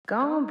Go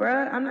on,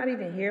 bruh. I'm not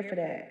even here for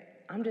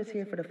that. I'm just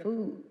here for the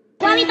food.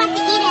 Where we about to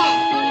eat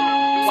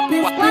at?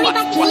 Where we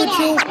about to eat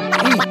at?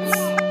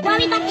 Where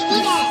we about to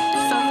eat at?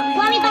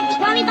 Where we about to eat at?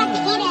 Where we about to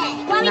eat at?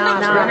 Where we about to eat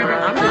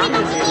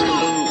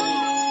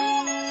at?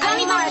 Where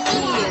we about to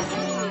eat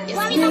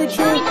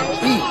at?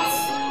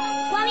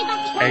 Where we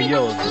about to eat at? Hey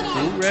yo, is the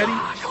food ready?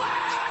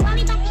 Where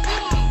we about to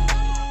eat at?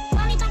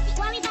 Where we about to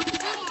eat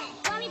at?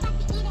 Where we about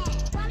to eat at?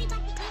 Where we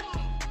about to eat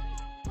at?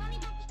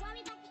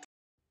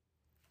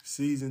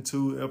 Season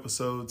 2,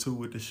 episode 2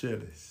 with the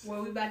Shellies.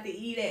 Where we about to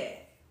eat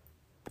at?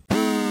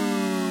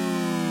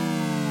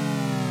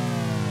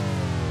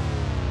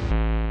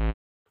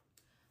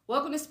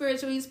 Welcome to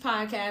Spiritual Eats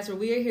Podcast, where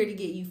we are here to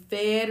get you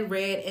fed,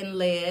 read, and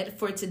led.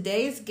 For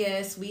today's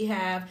guests, we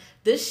have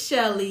the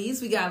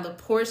Shellies. We got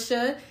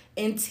LaPortia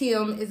and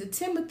Tim. Is it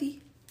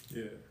Timothy?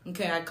 Yeah.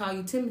 Okay, I call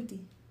you Timothy.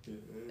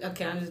 Yeah.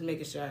 Okay, I'm just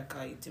making sure I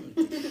call you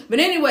Timothy. But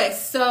anyway,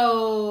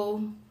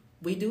 so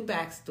we do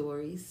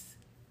backstories.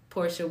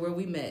 Portia, where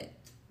we met?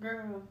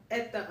 Girl,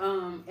 at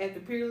the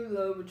Purely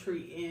Love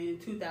Retreat in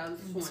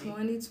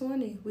 2020.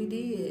 2020, we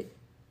did.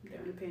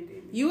 During the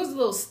pandemic. You was a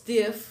little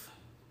stiff.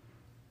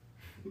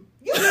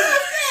 You was a little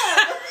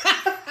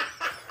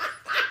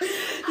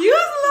You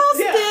was a little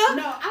stiff.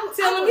 No,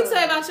 Let me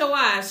tell you about your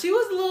wife. She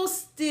was a little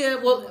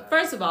stiff. Well,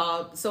 first of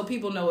all, so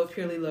people know what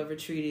Purely Love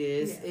Retreat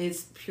is. Yeah.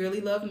 It's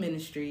Purely Love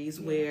Ministries,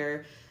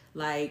 where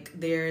like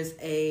there's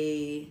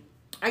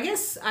I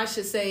guess I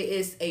should say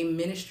it's a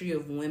ministry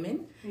of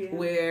women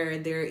where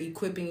they're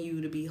equipping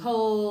you to be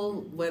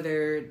whole,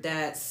 whether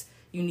that's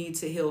you need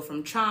to heal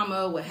from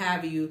trauma, what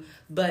have you.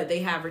 But they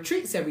have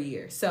retreats every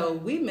year. So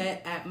we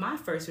met at my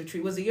first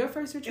retreat. Was it your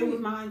first retreat? It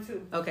was mine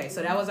too. Okay,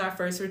 so that was our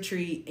first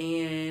retreat,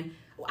 and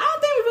I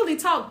don't think we really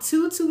talked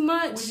too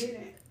much. We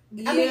didn't.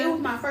 Yeah. I mean, it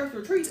was my first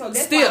retreat, so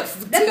that's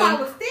Stiff. why I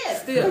was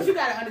stiff. Stiff. Because you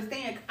got to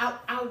understand,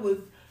 I was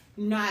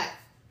not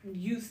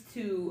used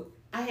to.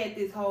 I had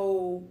this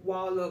whole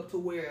wall up to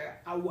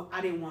where I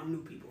didn't want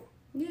new people.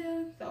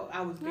 Yeah. So I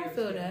was very I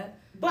feel stiff. that.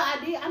 But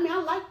I did. I mean, I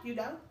liked you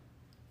though.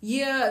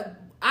 Yeah,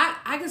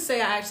 I can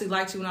say I actually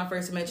liked you when I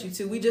first met you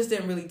too. We just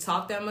didn't really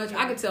talk that much.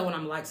 I could tell when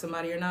I'm like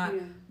somebody or not.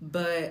 Yeah.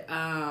 But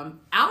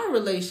our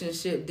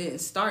relationship didn't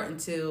start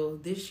until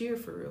this year,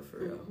 for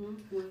real.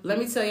 Mm-hmm. Let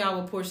me tell y'all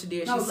what Portia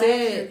did. No, She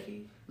said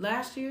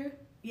last year.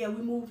 Yeah,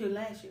 we moved here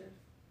last year.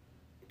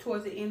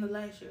 Towards the end of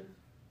last year.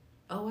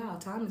 Oh wow,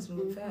 time is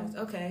moving fast.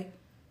 Okay.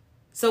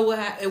 So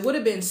it would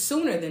have been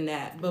sooner than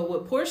that, but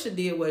what Portia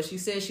did was she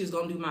said she was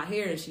gonna do my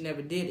hair and she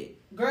never did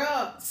it.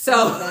 Girl. So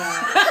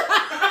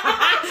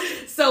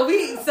so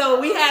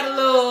we had a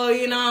little,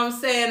 you know what I'm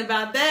saying,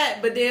 about that,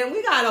 but then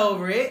we got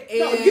over it.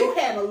 And no, you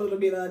had a little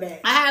bit of that.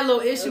 I had a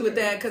little issue with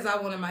that because I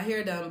wanted my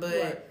hair done,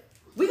 but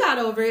we got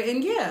over it,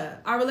 and yeah,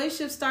 our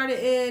relationship started,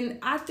 and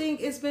I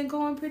think it's been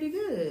going pretty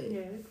good. Yeah,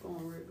 it's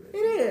going real good. It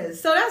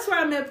is. So that's where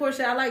I met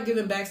Portia. I like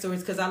giving backstories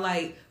because I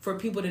like for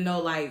people to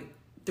know, like,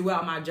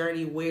 throughout my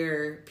journey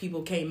where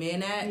people came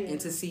in at and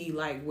to see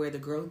like where the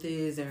growth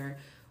is or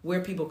where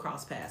people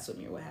cross paths with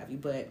me or what have you.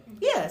 But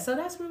yeah, so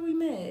that's where we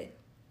met.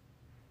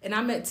 And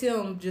I met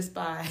Tim just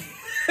by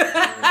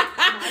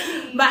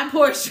by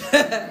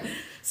Portia.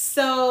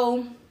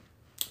 So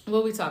what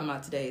are we talking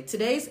about today?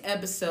 Today's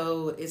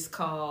episode is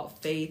called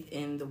Faith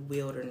in the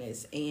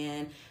Wilderness.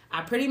 And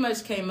I pretty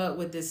much came up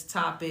with this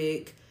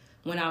topic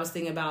when I was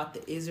thinking about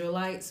the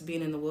Israelites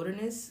being in the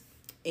wilderness.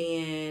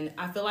 And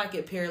I feel like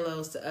it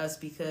parallels to us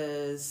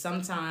because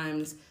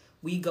sometimes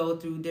we go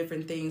through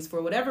different things for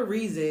whatever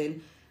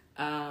reason,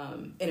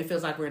 and it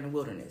feels like we're in the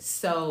wilderness.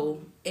 So,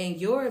 in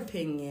your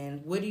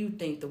opinion, what do you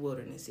think the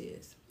wilderness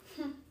is?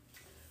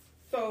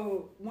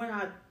 So, when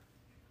I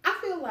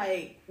feel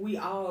like we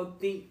all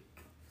think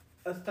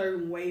a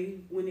certain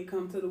way when it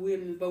comes to the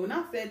wilderness, but when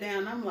I sat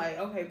down, I'm like,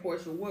 okay,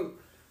 Portia,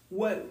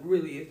 what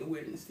really is the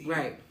wilderness to you?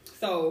 Right.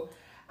 So,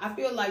 I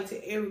feel like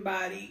to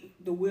everybody,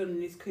 the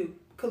wilderness could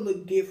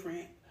look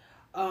different.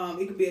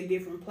 It could be a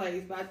different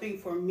place. But I think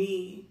for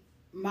me,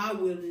 my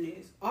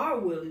wilderness, our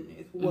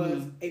wilderness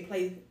was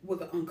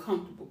was an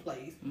uncomfortable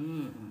place.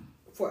 Mm-hmm.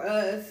 For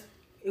us,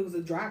 it was a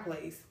dry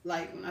place.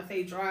 Like when I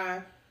say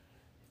dry,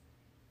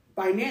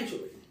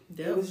 financially,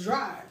 it was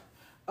dry.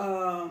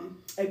 A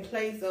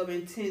place of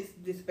intense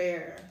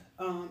despair.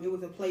 It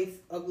was a place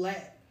of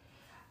lack.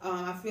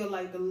 I feel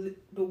like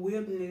the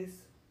wilderness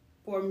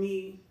for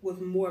me was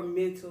more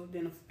mental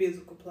than a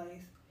physical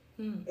place.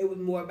 It was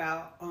more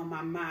about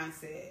my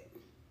mindset.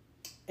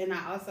 And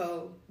I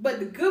also, but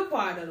the good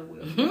part of the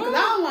wilderness, because I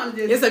don't want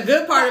to just... It's a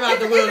good part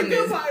about the wilderness.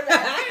 It's a good part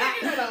about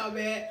it. You know,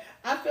 man.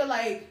 I feel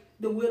like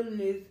the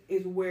wilderness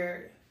is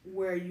where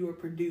you are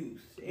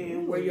produced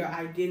and where your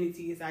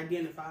identity is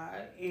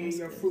identified and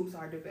your fruits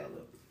are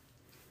developed.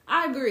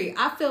 I agree.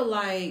 I feel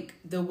like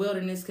the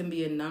wilderness can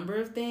be a number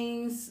of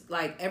things.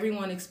 Like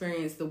everyone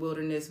experienced the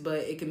wilderness,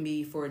 but it can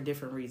be for a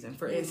different reason.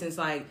 For instance,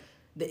 like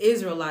the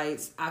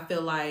Israelites, I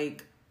feel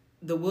like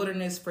the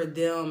wilderness for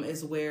them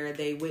is where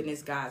they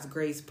witness God's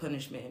grace,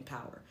 punishment, and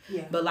power.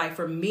 Yeah. But like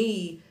for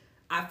me,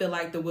 I feel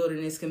like the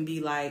wilderness can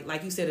be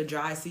like you said, a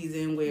dry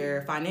season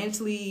where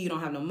financially you don't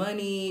have no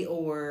money,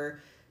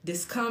 or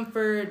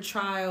discomfort,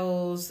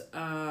 trials,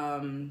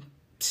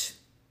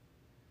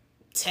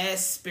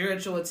 tests,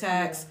 spiritual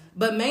attacks.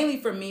 But mainly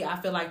for me, I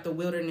feel like the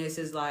wilderness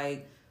is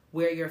like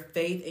where your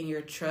faith and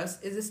your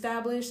trust is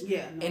established.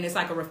 Yeah. And it's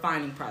like a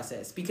refining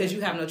process because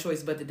you have no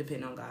choice but to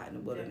depend on God in the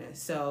wilderness.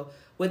 So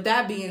with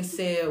that being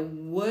said,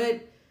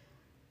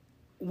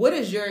 what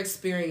is your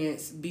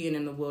experience being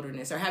in the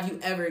wilderness, or have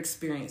you ever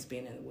experienced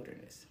being in the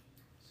wilderness?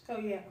 So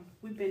yeah,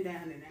 we've been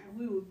down there now.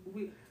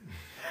 We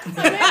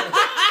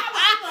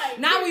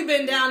Now we've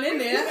been down in we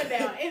there. went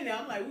down in there.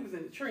 I'm like, we was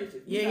in the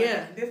trenches. Yeah, You know,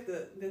 yeah.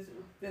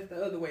 That's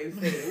the other way to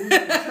say it. We was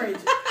in the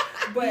trenches.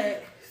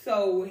 But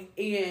so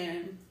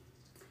in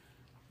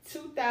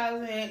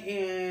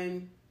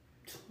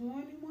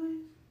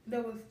 2021,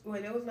 that was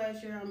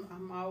last year.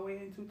 I'm all the way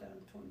in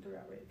 2023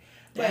 already.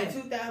 But in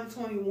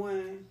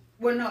 2021,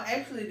 well, no,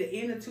 actually, the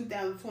end of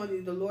 2020,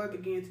 the Lord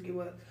began to give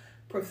us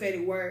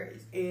prophetic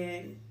words,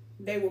 and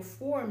they were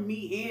for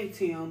me and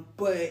Tim,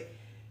 but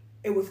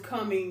it was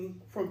coming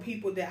from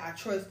people that I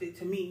trusted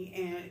to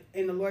me,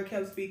 and the Lord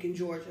kept speaking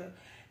Georgia.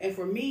 And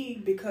for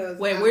me, because...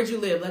 Wait, where'd you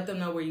live? Let them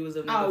know where you was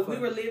living before. We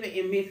were living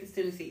in Memphis,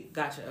 Tennessee.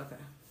 Gotcha, okay.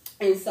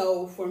 And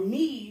so for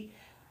me,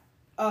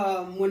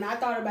 when I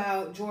thought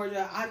about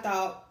Georgia, I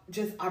thought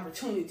just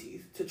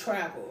opportunities to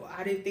travel.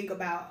 I didn't think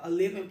about a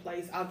living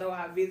place, although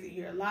I visit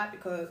here a lot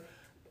because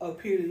of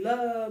Purely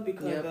Love,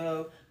 because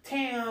of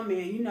Tam,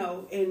 and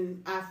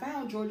and I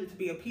found Georgia to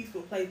be a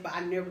peaceful place, but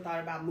I never thought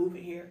about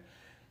moving here.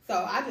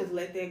 So I just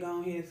let that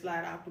go ahead and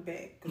slide off the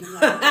back. 'Cause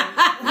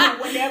I'm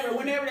like,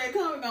 whenever that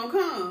comes, it's gonna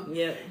come.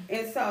 Yeah.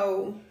 And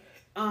so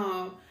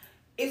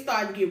it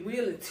started to get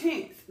real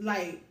intense.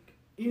 Like,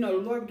 the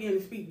Lord began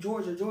to speak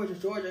Georgia.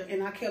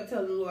 And I kept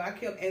telling the Lord, I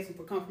kept asking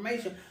for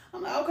confirmation.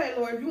 I'm like, okay,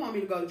 Lord, if you want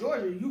me to go to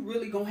Georgia, you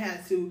really gonna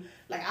have to,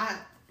 like, I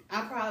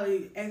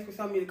probably asked for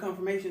so many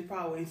confirmations,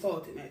 probably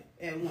insulting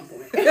at one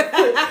point. So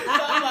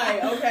I'm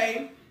like,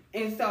 okay.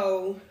 And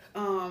so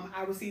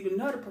I received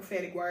another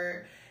prophetic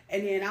word.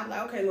 And then I'm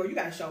like, okay, Lord, you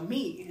got to show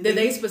me. And did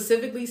they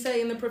specifically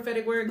say in the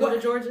prophetic word, go to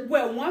Georgia?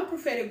 Well, one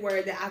prophetic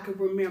word that I could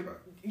remember.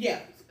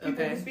 Yeah.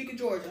 People who speak of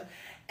Georgia.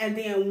 And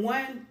then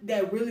one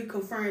that really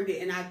confirmed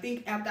it. And I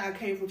think after I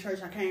came from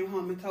church, I came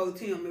home and told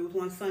Tim, it was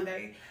one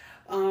Sunday,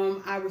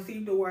 I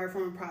received a word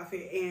from a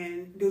prophet.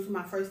 And this was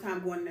my first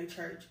time going to their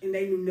church. And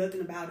they knew nothing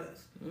about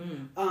us.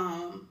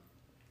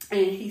 And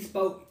he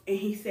spoke and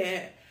he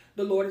said,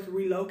 the Lord is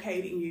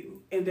relocating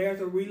you. And there's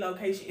a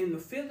relocation in the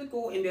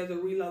physical and there's a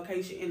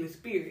relocation in the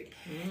spirit.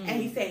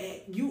 And he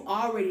said, you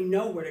already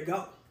know where to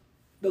go.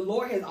 The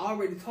Lord has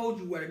already told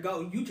you where to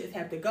go. You just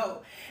have to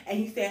go. And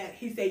he said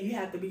you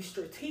have to be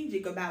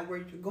strategic about where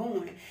you're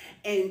going.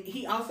 And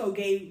he also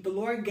the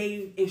Lord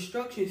gave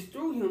instructions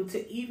through him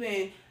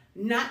to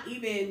not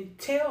even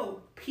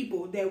tell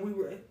people that we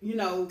were,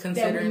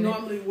 that we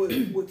normally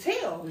would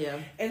tell. Yeah.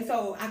 And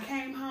so I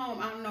came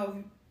home. I don't know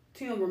if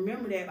Tim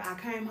remember that, but I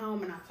came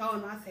home and I told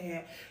him, I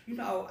said,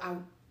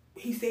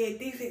 he said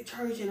this at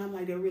church, and I'm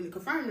like, that really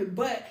confirmed it.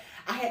 But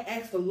I had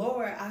asked the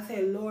Lord, I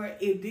said, Lord,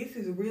 if this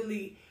is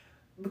really,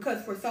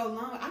 because for so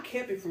long I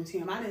kept it from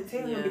Tim. I didn't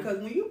tell him, because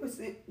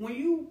when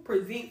you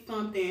present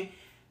something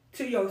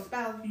to your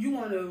spouse, you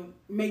want to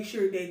make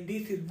sure that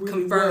this is really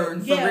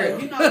confirmed. For real.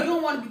 you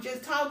don't want to be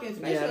just talking,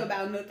 especially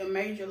about nothing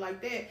major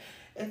like that.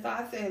 And so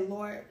I said,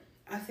 Lord,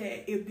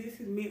 if this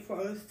is meant for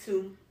us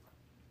to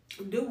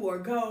do or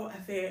go,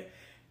 I said,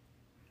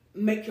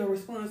 make your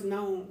response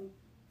known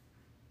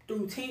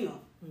through Tim.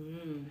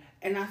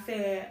 And I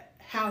said,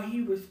 how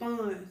he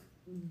responds,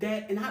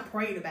 that, and I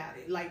prayed about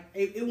it. Like,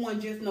 it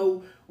wasn't just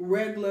no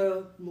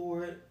regular,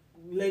 Lord,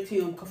 let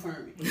him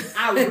confirm it.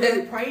 I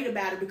really prayed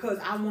about it because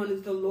I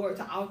wanted the Lord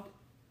to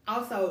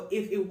also,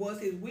 if it was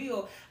his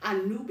will, I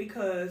knew,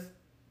 because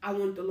I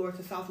wanted the Lord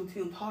to soften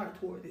Tim's heart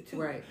towards it too.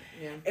 Right,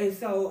 yeah. And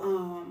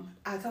so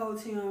I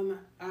told him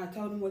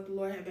what the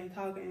Lord had been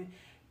talking,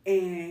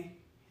 and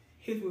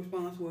his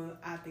response was,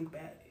 I think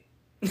about it.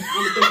 I'm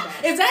gonna think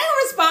about it. Is that a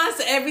response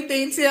to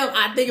everything, Tim?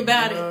 I think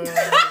about it.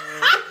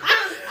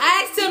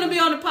 I asked Tim to be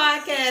on the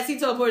podcast. He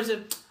told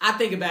Portia, I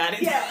think about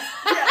it. Yeah.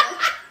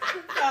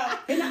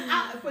 And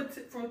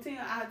from Tim,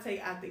 I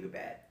think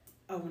about it.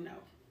 Oh no.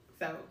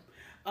 So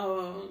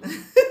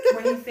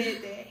when he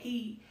said that,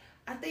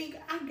 I think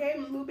I gave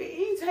him a little bit. It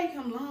didn't take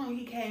him long.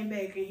 He came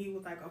back and he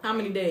was like, okay. How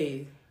many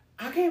days?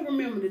 I can't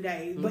remember the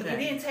days, but it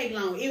didn't take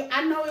long.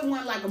 I know it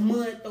wasn't like a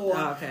month or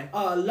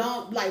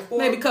long, like 4,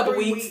 maybe a couple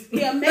 3 weeks.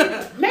 Yeah,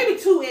 maybe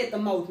 2 at the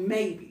most,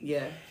 maybe.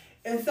 Yeah.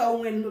 And so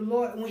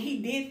when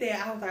he did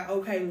that, I was like,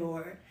 okay,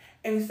 Lord.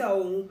 And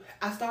so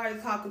I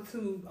started talking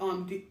to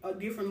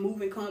different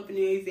moving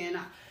companies, and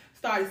I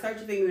started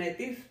searching things. And at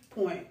this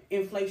point,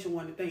 inflation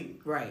wasn't a thing.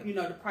 Right.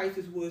 The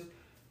prices was.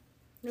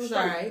 It was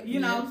all right. You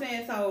know what I'm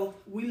saying? So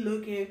we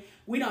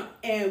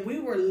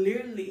were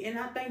literally, and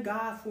I thank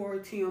God for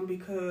Tim,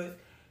 because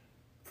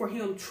for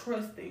him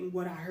trusting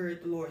what I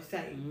heard the Lord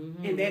say.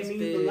 And that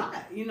means a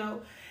lot,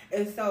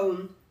 And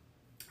so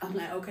I'm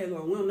like, okay,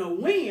 Lord, we don't know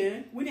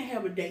when. We didn't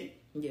have a date.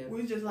 Yeah.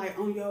 We was just like,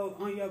 on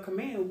your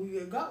command, we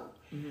would go.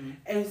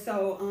 And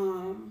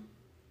so,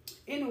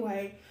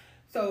 anyway,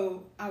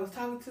 So I was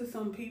talking to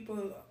some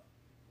people,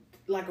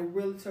 like a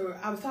realtor.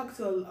 I was talking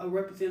to a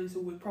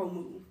representative with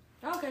ProMove.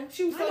 Okay.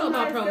 She was I so know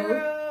about nice, ProMove.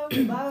 girl.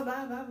 Blah, blah,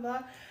 blah, blah,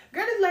 blah.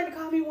 Girl, this lady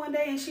called me one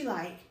day and she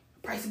like,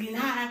 price is getting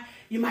high.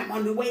 You might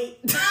want to wait.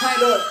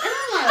 Hang up. And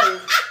I'm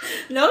like,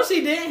 No,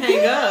 she didn't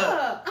hang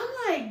up. I'm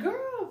like,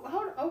 girl,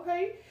 hold on,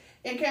 okay.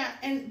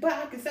 But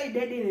I can say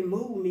that didn't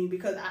move me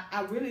because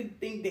I really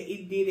think that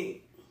it didn't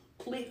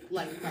click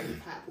like price is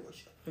high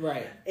Portia.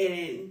 Right.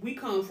 And we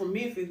come from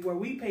Memphis where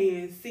we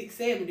paying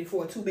 $670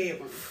 for a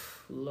 2-bedroom.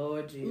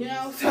 Lord Jesus. You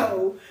know,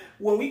 so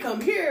when we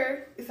come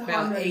here, it's a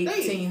About whole nother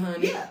thing.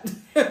 $1,800.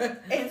 Yeah.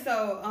 And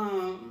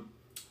so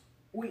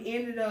we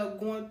ended up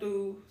going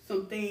through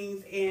some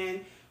things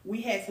and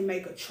we had to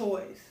make a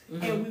choice.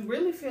 Mm-hmm. And we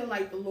really feel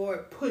like the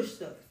Lord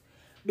pushed us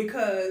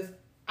because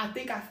I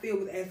think I still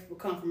was asking for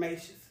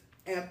confirmations.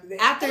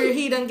 After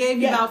he done gave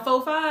you about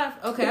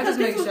 4-5? Okay, I just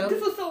make sure.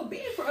 This was so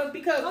big for us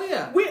because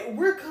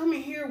we're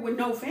coming here with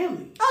no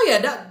family. Oh,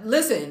 yeah.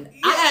 Listen,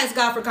 I asked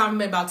God for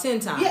compliment about 10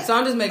 times, so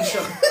I'm just making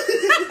sure.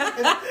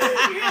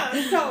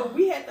 Yeah, so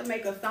we had to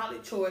make a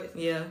solid choice.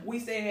 Yeah. We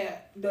said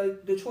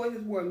the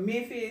choices were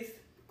Memphis,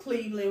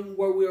 Cleveland,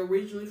 where we're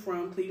originally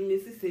from, Cleveland,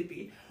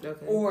 Mississippi,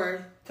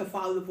 or to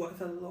follow the voice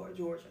of the Lord,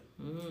 Georgia.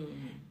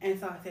 And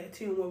so I said,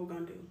 Tim, what we're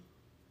going to do?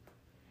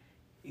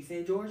 He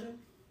said, Georgia.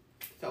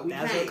 So we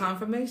That's came. a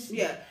confirmation.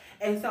 Yeah.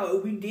 And so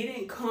we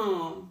didn't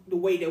come the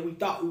way that we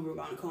thought we were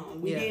going to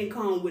come. We didn't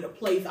come with a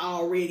place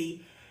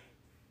already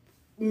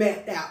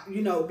mapped out,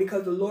 you know,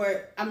 because the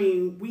Lord, I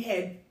mean, we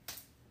had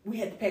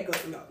to pack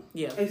up and go.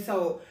 Yeah. And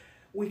so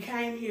we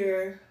came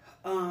here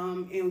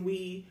and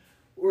we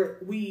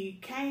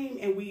came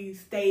and we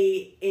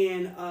stayed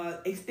in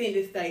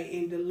extended stay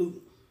in Duluth.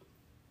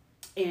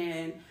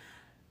 And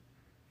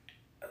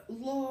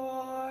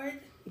Lord,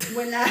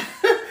 when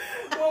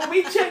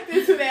we checked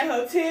into that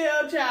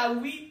hotel,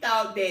 child, we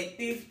thought that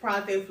this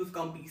process was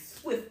gonna be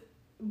swift,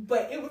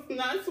 but it was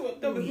not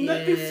swift. There was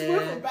nothing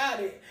swift about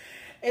it.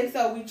 And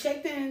so we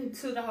checked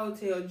into the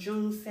hotel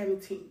June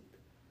 17th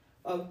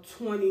of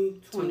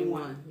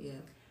 2021. Yeah.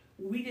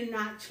 We did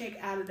not check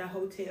out of the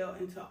hotel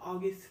until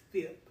August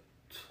 5th,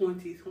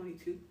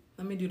 2022.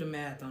 Let me do the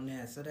math on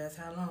that. So that's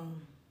how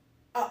long?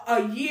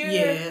 A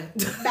year.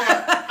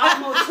 About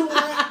almost 2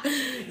 months.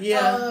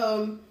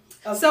 Yeah.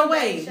 So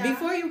wait,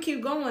 Before before you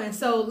keep going,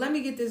 so let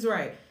me get this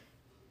right.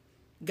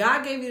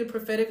 God gave you the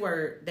prophetic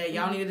word that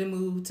y'all needed to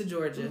move to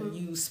Georgia.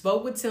 You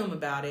spoke with Tim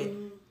about it.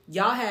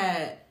 Y'all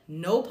had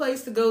no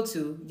place to go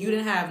to. You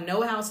didn't have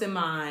no house in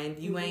mind.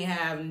 You ain't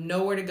have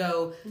nowhere to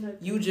go.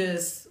 You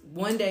just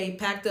one day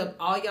packed up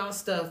all y'all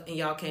stuff and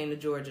y'all came to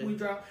Georgia.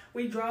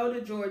 We drove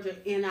to Georgia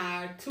in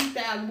our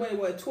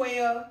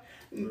 2012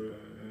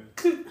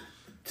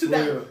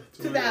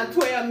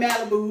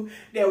 Malibu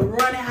that was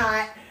running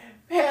hot.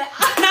 Not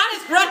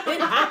as running.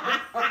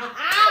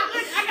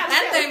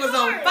 That thing was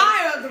on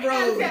fire up the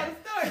road. I gotta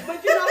tell a story. But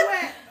you know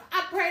what?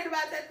 I prayed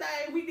about that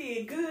thing. We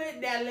did good.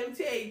 Now let me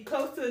tell you,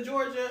 close to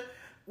Georgia,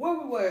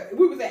 where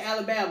we was at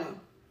Alabama,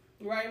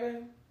 right,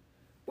 man?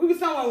 We was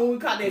somewhere when we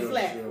caught that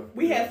flat.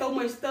 We had so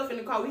much stuff in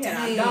the car. We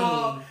had our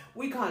dog.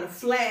 We caught a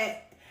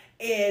flat,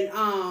 and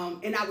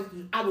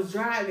I was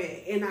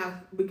driving, and I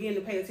began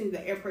to pay attention.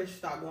 The air pressure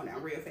started going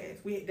down real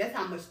fast. That's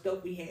how much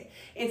stuff we had.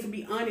 And to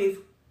be honest,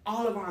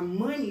 all of our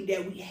money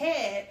that we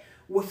had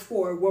was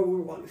for where we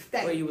were going to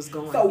stay. Where you was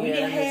going. So we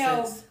didn't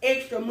have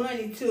extra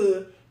money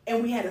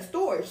and we had a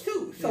storage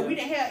too. So we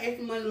didn't have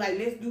extra money like,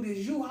 let's do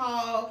this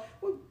U-Haul.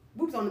 We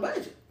was on the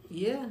budget.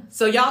 Yeah.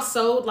 So y'all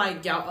sold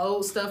like y'all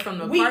old stuff from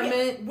the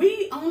apartment?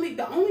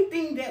 The only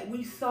thing that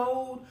we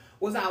sold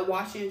was our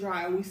washer and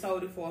dryer. We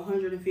sold it for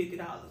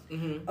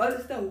 $150.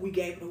 Other stuff we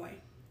gave it away.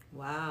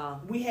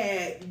 Wow. We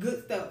had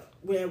good stuff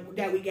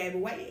that we gave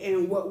away,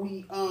 and what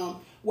we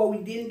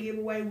didn't give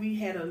away, we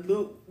had a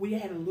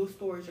little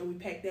storage, and we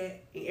packed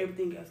that, and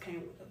everything else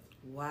came with us.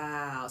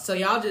 Wow. So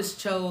y'all just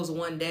chose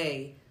one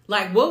day.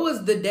 Like, what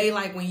was the day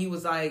like when you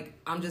was like,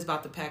 I'm just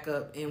about to pack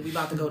up and we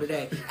about to go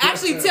today?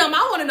 Actually, Tim,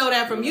 I want to know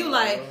that from you.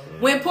 Like,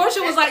 when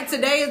Portia was like,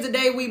 today is the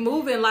day we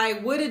moving,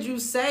 like, what did you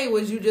say?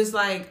 Was you just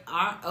like,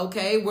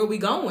 okay, where we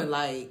going?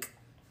 Like,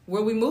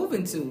 where we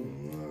moving to?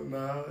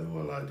 Nah, it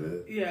wasn't like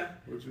that. Yeah.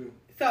 What you?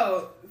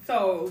 So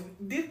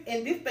this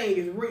thing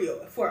is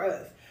real for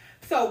us.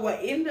 So what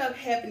ended up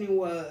happening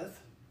was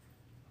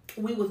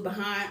we was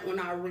behind on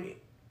our rent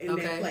in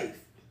that place.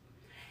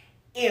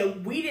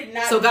 And we did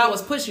not. So God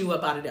was pushing you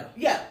up out of there.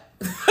 Yeah.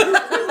 we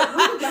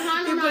was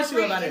behind on our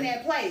rent in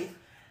that place.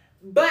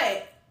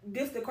 But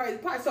this is the crazy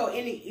part. So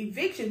in the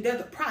eviction, there's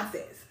a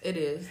process. It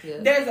is, yeah.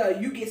 There's a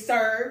you get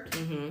served.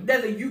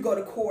 There's a you go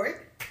to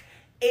court.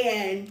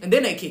 And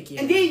then they kick you.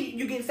 And then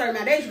you get served.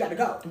 Now you got to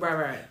go.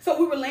 Right. So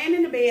we were laying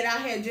in the bed. I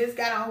had just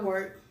got off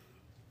work.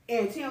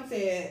 And Tim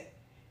said,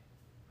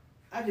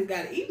 I just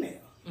got an email.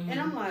 And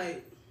I'm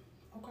like,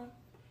 okay.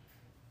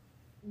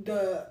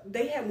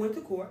 They had went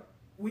to court.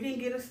 We didn't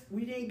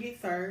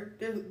get served.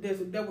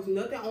 There was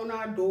nothing on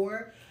our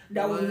door.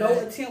 There was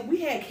no attempt.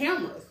 We had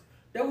cameras.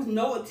 There was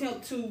no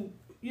attempt to,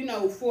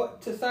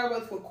 to serve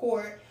us for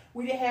court.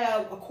 We didn't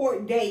have a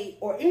court date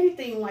or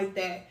anything like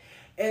that.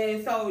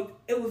 And so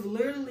it was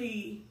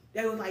literally,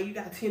 they was like, you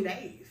got 10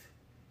 days.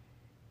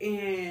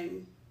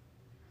 And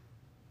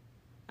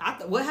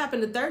what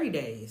happened to 30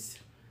 days?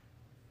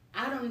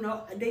 I don't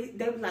know. They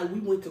were like, we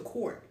went to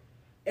court.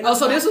 And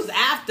So this was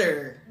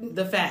after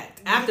the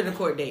fact, after the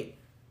court date.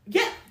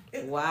 Yeah.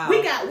 Wow.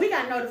 We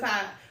got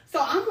notified. So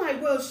I'm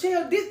like, well,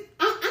 Shell,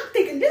 I'm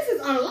thinking this is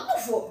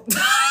unlawful. I'm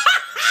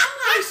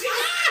like,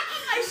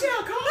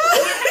 Shell, call the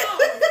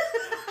courthouse.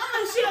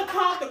 Shell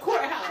called the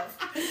courthouse.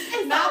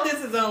 And now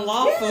this is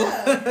unlawful.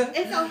 Yeah.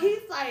 And so he's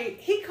like,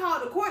 he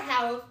called the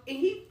courthouse and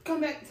he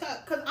come back to,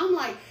 because I'm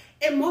like,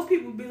 and most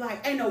people be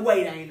like, ain't no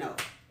way they ain't know.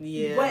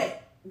 Yeah.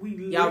 But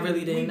y'all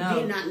really didn't know.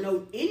 We did not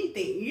know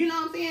anything. You know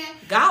what I'm saying?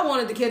 God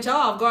wanted to catch y'all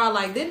off guard.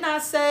 Like, didn't I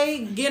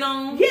say get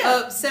on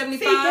up 75?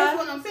 See, that's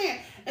what I'm saying.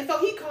 And so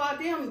he called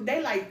them.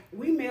 They like,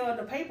 we mailed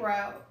the paper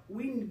out.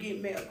 We didn't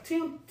get mail.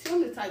 Tim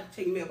the type to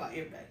check mail about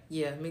every day.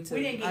 Yeah, me too.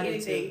 We didn't get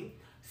anything.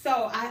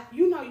 So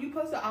you're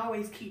supposed to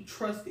always keep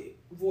trusted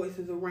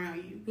voices around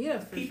you. Yeah,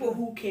 people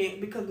who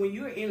can't, because when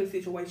you're in a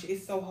situation,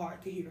 it's so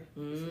hard to hear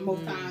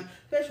most times,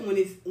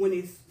 especially when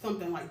it's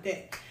something like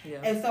that. Yeah.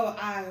 And so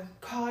I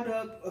called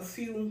up a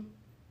few.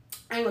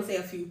 I ain't gonna say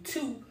a few,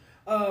 2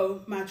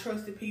 of my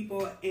trusted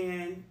people,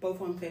 and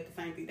both of them said the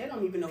same thing. They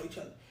don't even know each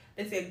other.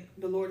 They said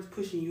the Lord is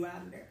pushing you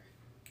out of there.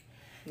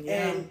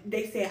 Yeah. And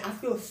they said, I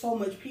feel so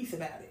much peace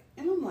about it.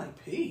 And I'm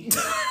like, peace?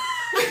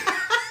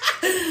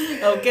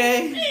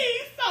 Okay.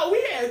 Peace. So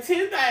we had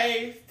 10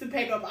 days to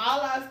pack up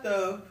all our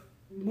stuff,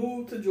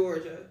 move to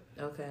Georgia.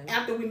 Okay.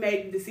 After we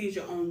made the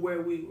decision on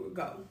where we would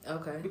go.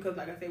 Okay. Because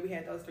like I said, we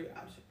had those 3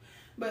 options.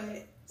 But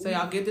so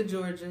y'all get to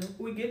Georgia.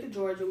 We get to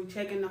Georgia. We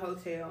check in the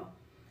hotel.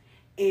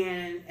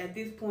 And at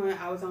this point,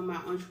 I was on my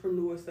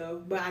entrepreneur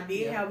stuff. But I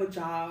did have a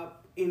job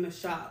in the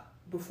shop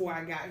before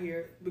I got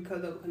here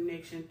because of a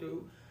connection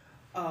through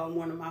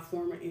one of my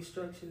former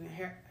instructors in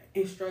hair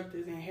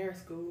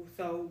school.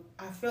 So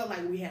I felt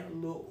like we had a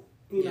little,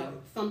 you know,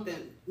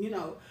 something, you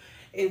know.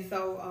 And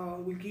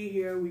so we get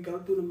here, we go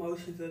through the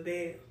motions of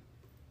that,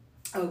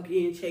 of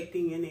getting checked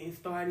in and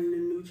starting the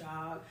new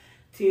job.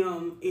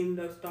 Tim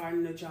ended up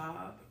starting the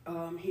job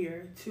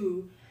here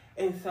too.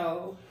 And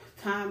so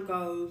time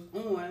goes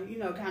on, you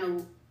know, kind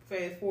of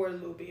fast forward a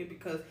little bit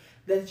because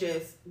that's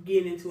just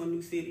getting into a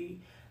new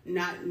city,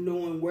 not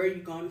knowing where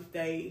you're going to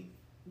stay.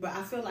 But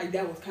I feel like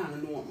that was kind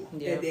of normal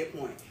at that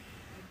point.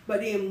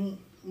 But then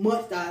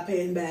months started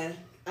passing by.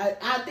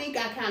 I think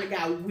I kind of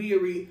got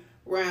weary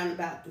around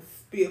about the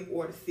 5th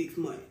or the 6th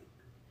month.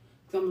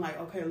 So I'm like,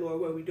 okay,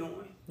 Lord, what are we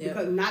doing? Yep.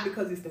 Because not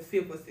because it's the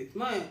 5th or 6th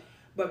month,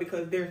 but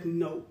because there's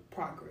no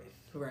progress.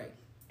 Right.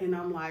 And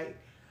I'm like,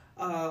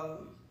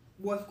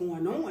 what's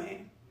going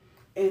on?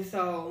 And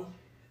so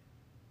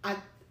I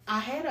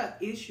had an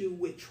issue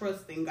with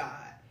trusting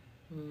God.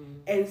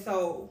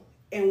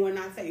 And when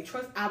I say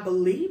trust, I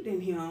believed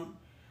in him,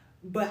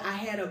 but I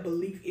had a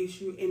belief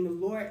issue, and the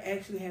Lord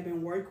actually had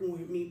been working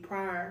with me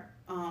prior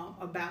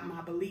about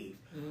my beliefs.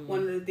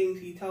 One of the things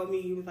he told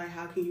me, he was like,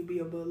 how can you be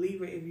a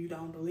believer if you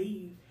don't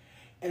believe?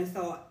 And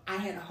so I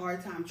had a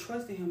hard time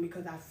trusting him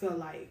because I feel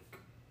like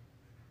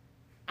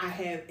I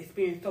have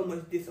experienced so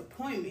much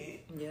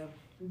disappointment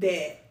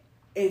that,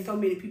 and so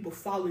many people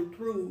falling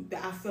through,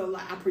 that I felt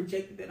like I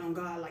projected that on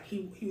God, like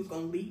he was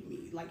going to leave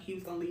me, like he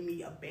was going to leave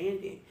me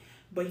abandoned,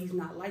 but he's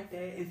not like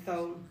that. And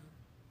so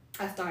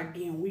I started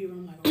getting weird.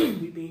 I'm like, oh,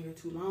 we've been here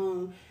too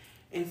long.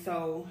 And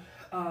so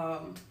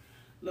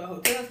the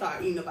hotel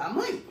started eating up our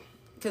money.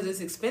 Because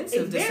it's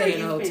expensive to stay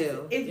in a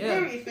hotel. It's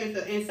very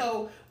expensive. And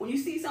so when you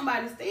see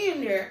somebody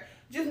staying there,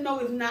 just know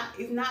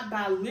it's not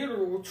by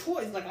literal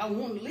choice. Like, I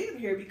want to live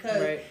here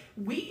because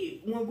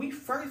when we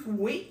first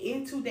went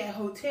into that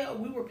hotel,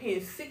 we were paying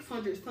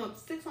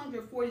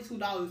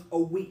 $642 a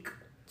week.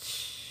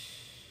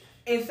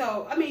 And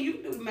so, I mean, you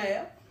can do the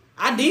math.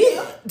 I did.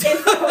 And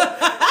so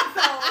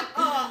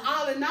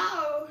all in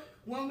all,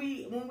 when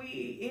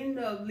we end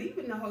up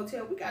leaving the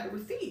hotel, we got the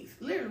receipts.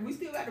 Literally, we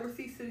still got the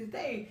receipts to this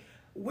day.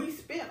 We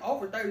spent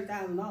over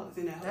 $30,000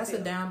 in that hotel. That's a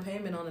down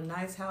payment on a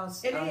nice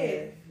house. It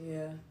is.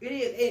 Yeah. It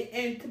is.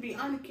 And to be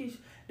honest, Keisha,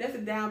 that's a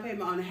down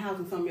payment on a house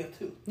and something else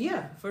too.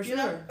 Yeah, for sure.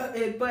 You know?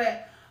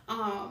 But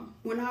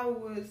when I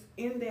was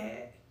in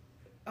that,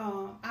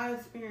 I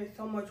experienced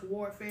so much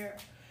warfare,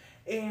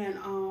 and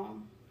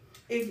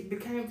it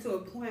became to a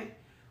point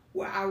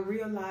where I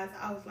realized,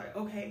 I was like,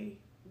 okay,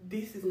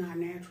 this is not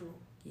natural.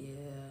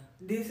 Yeah.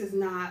 This is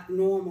not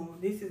normal.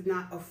 This is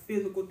not a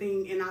physical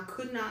thing. And I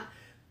could not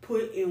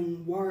put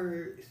in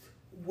words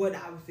what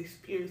I was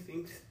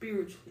experiencing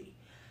spiritually.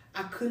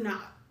 I could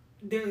not.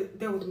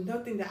 There was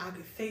nothing that I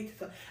could say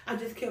to her. I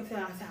just kept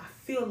telling her, I said,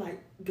 I feel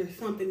like there's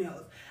something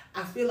else.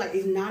 I feel like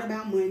it's not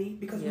about money,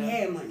 because we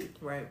had money.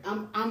 Right.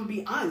 I'm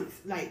be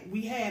honest. Like,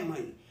 we had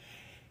money.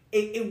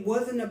 It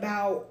wasn't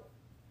about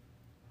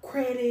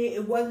credit.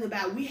 It wasn't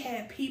about, we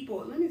had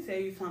people. Let me tell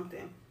you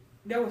something.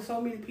 There were so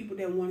many people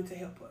that wanted to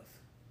help us.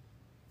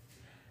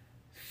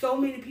 So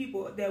many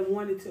people that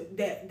wanted to,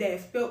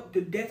 that felt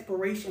the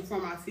desperation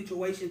from our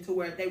situation to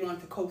where they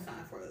wanted to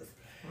co-sign for us.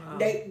 Wow.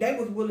 They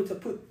was willing to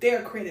put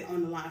their credit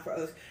on the line for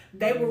us.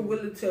 They were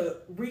willing to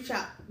reach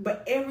out,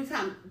 but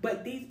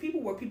these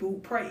people were people who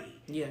prayed.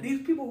 Yeah.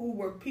 These people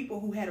were people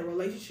who had a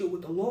relationship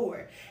with the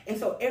Lord. And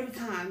so every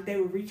time they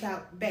would reach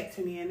out back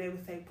to me and they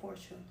would say,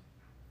 Portia,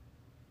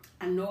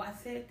 I know I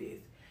said this.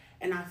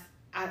 And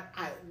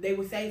they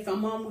would say,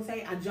 some of them would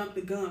say, I jumped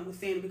the gun with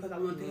saying it because I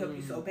wanted to help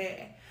you so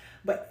bad.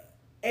 But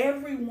what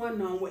every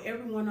one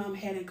of them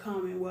had in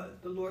common was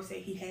the Lord said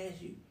he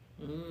has you.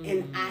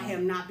 And I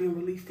have not been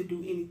released to do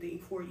anything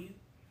for you.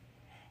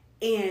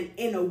 And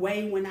in a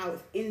way, when I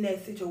was in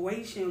that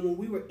situation, when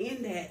we were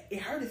in that, it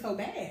hurted so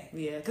bad.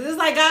 Yeah, because it's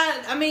like,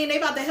 God, I mean, they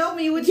about to help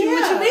me. What you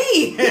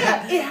mean?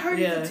 Yeah, it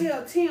hurted to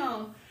tell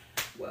Tim,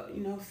 well,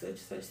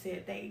 such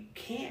said they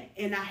can't.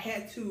 And I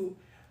had to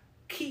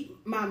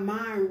keep my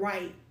mind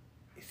right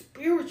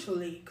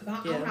spiritually, because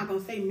I'm not going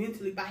to say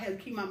mentally, but I had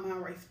to keep my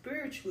mind right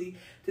spiritually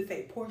to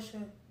say,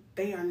 Portia,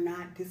 they are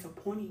not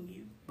disappointing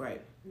you.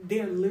 Right.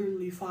 They're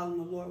literally following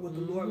the Lord, what the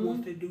Lord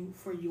wants to do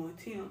for you and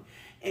Tim.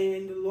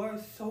 And the Lord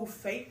is so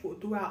faithful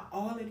throughout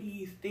all of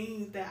these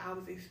things that I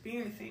was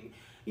experiencing,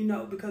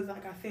 because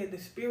like I said, the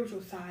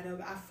spiritual side of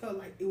it, I felt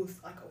like it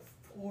was like a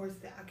force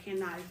that I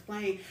cannot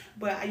explain.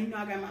 But, I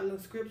got my little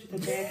scripture to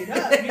back it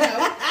up,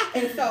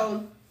 And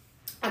so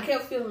I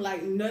kept feeling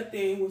like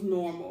nothing was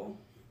normal.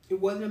 It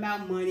wasn't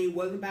about money. It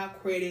wasn't about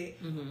credit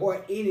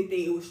or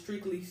anything. It was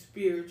strictly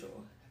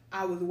spiritual.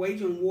 I was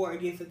waging war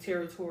against a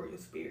territorial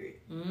spirit.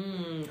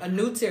 A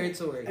new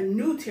territory. A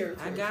new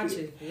territory. I got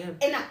spirit. you. Yeah.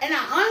 And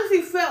I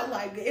honestly felt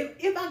like,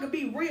 if I could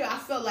be real, I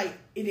felt like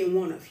it didn't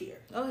want us here.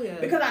 Oh, yeah.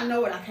 Because I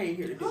know what I came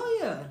here to do. Oh,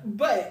 yeah.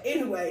 But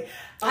anyway.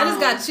 I just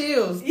got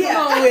chills. Come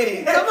on with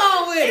it. Come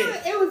on with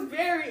it.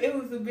 It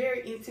was a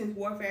very intense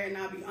warfare, and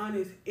I'll be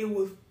honest, it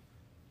was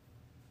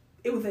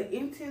an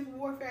intense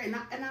warfare, and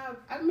I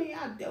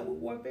dealt with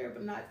warfare,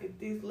 but not at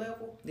this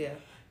level. Yeah.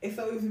 And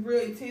so it was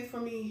real intense for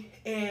me,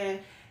 and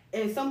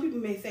some people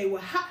may say,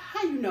 well,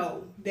 how you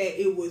know that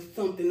it was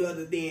something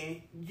other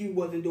than you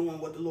wasn't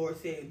doing what the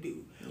Lord said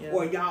do,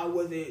 or y'all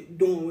wasn't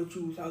doing what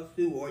you was supposed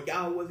to do, or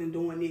y'all wasn't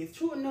doing this.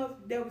 True enough,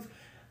 there was,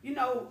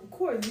 of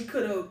course we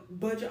could have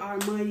budgeted our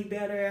money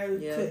better.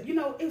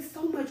 It's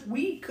so much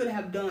we could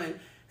have done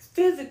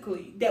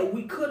physically that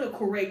we could have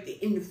corrected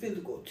in the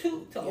physical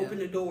too to open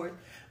the doors.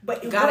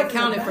 But it God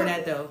accounted for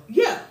that though.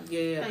 Yeah.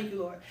 Yeah. Thank you,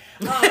 Lord.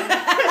 It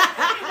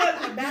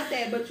wasn't about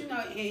that, but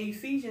in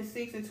Ephesians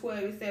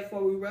 6:12 it said,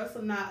 "For we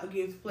wrestle not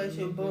against flesh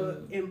and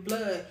blood,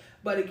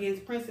 but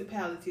against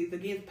principalities,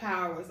 against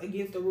powers,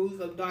 against the rulers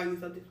of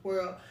darkness of this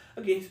world,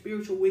 against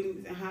spiritual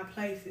wickedness in high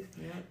places."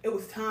 Yeah. It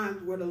was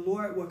times where the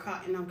Lord would call,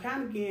 and I'm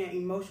kind of getting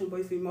emotional,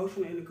 but it's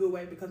emotional in a good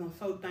way because I'm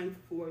so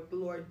thankful for what the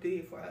Lord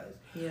did for us.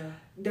 Yeah.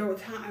 There were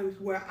times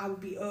where I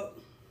would be up,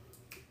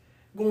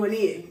 going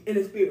in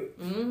the spirit.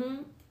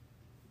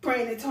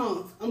 Praying in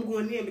tongues. I'm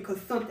going in because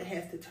something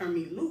has to turn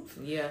me loose.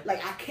 Yeah.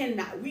 Like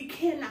we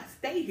cannot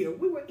stay here.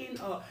 We were in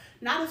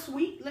not a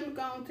suite. Let me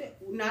go on to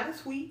not a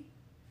suite.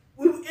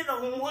 We were in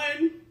a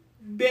one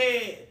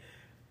bed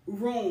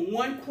room,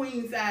 one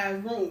queen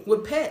size room.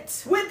 With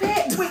pets. With two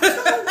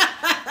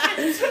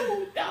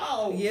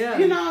dogs. Yeah.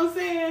 You know what I'm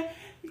saying?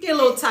 Get a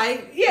little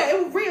tight. Yeah,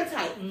 it was real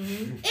tight.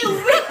 It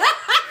was real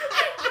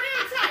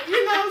tight.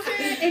 You know what I'm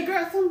saying? And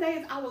girl, some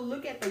days I would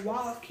look at the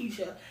walls,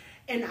 Keisha,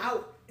 and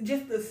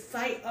just the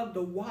sight of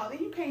the wall, and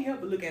you can't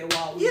help but look at a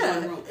wall.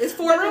 Yeah, it's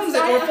four rooms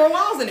or 4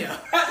 walls in there.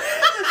 The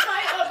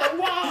sight of the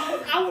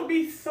walls, I would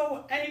be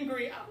so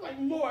angry. I was like,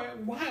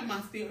 Lord, why am I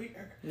still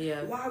here?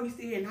 Yeah. Why are we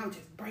still here? And I would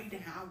just break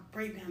down. I would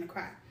break down and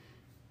cry.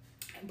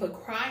 But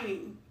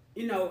crying,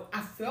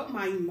 I felt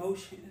my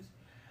emotions,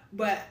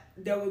 but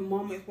there were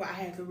moments where I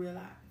had to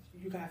realize,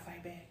 you gotta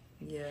fight back.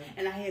 Yeah.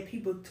 And I had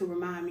people to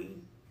remind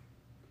me,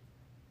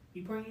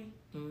 you praying?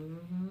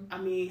 I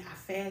mean, I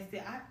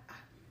fasted.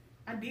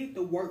 I did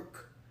the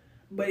work,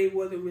 but it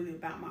wasn't really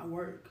about my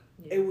work.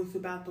 Yeah. It was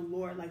about the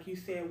Lord, like you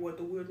said, what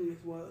the wilderness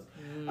was.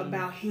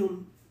 About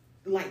him,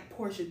 like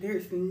Portia,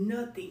 there's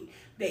nothing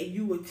that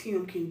you and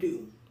Tim can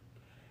do.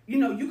 You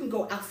can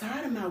go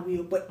outside of my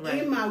will, but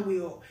in my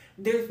will,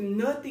 there's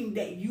nothing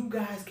that you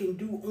guys can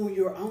do on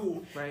your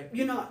own. Right.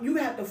 You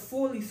have to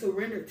fully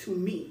surrender to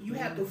me. You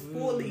have to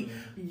fully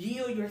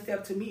yield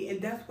yourself to me.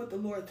 And that's what the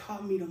Lord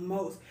taught me the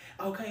most.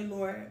 Okay,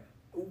 Lord,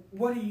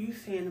 what are you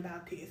saying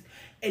about this?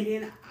 And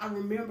then I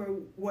remember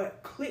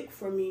what clicked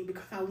for me,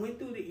 because I went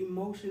through the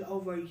emotions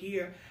over a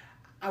year.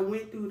 I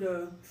went through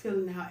the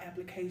filling out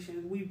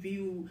applications. We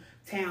viewed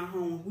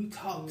townhomes. We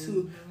talked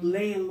to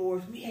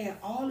landlords. We had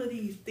all of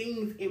these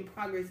things in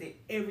progress, and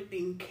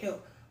everything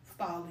kept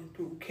falling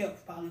through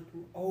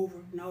over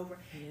and over.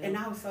 Yeah. And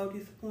I was so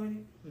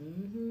disappointed.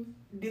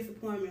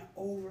 Disappointment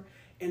over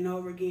and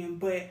over again.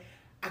 But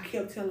I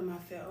kept telling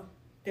myself,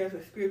 there's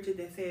a scripture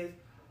that says,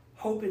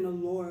 hope in the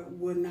Lord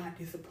will not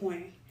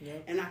disappoint.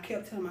 Yep. And I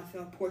kept telling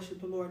myself, Portia,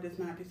 the Lord does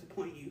not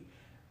disappoint you.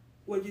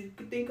 What you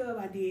could think of,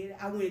 I did.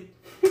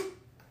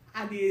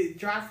 I did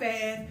dry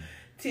fast.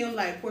 Tim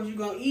like, Portia, you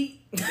gonna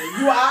eat? You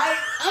alright?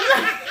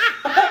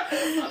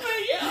 I'm like,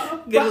 yeah.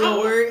 Get a little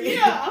word.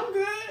 Yeah, I'm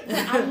good. But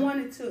I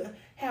wanted to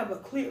have a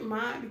clear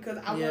mind because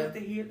I wanted to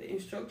hear the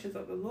instructions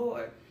of the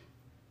Lord.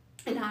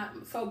 And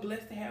I'm so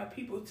blessed to have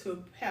people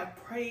to have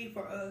prayed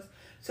for us,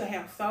 to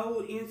have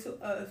sold into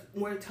us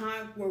where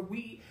times where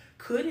we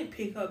couldn't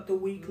pick up the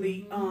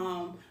weekly, I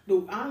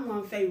don't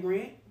want to say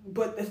rent,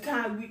 but the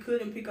time we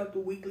couldn't pick up the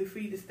weekly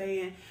fee to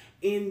stay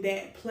in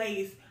that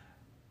place.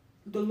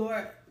 The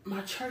Lord,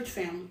 my church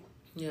family,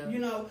 you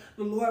know,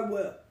 the Lord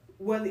would,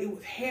 whether it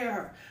was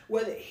hair,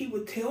 whether he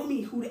would tell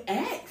me who to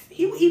ask.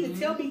 He would even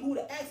tell me who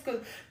to ask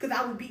because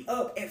I would be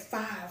up at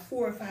 4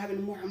 or 5 in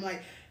the morning. I'm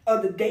like,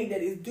 of the day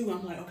that it's due,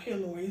 I'm like, okay,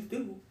 Lord, it's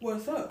due.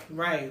 What's up?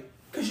 Right.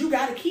 Because you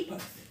got to keep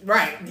us.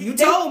 Right. You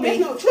told me.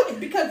 There's no choice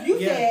because you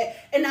said,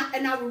 and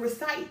I would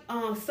recite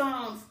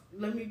Psalms,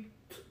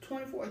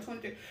 24 or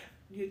 23.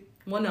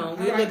 Well, no,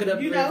 we'll look it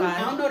up. You know,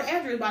 I don't know the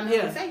address, but I know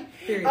what I'm saying.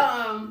 Period.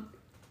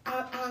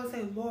 I would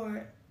say,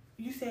 Lord,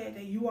 you said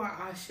that you are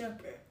our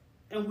shepherd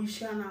and we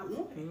shall not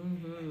want.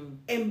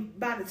 And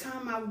by the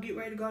time I would get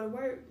ready to go to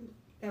work,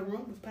 that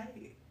room was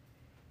paid.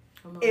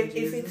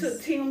 If it took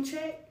Tim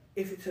check,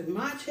 if it took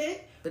my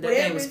check, but that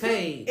thing was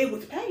paid. It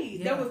was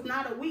paid. There was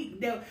not a week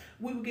that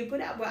we would get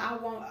put out. But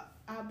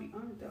I'll be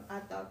honest though, I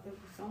thought there were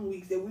some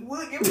weeks that we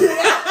would get put out.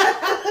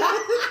 I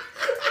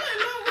don't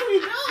know what we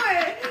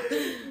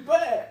doing.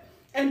 But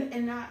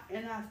and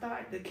I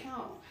started to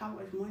count how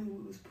much money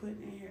we was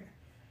putting in here.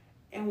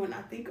 And when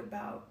I think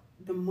about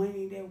the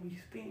money that we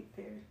spent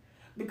there,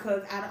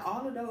 because out of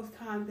all of those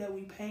times that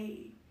we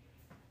paid,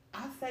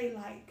 I say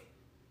like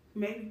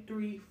maybe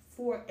 3,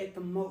 4 at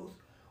the most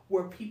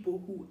were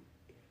people who,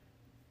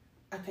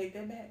 I take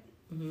that back,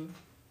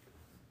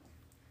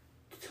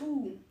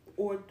 2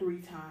 or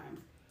 3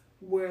 times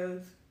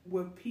where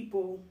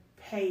people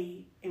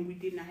paid and we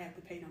did not have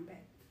to pay them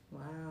back.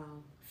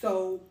 Wow.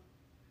 So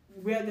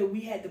whether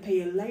we had to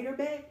pay it later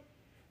back,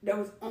 there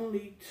was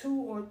only 2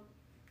 or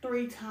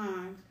 3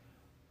 times,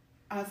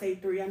 I'll say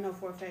 3, I know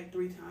for a fact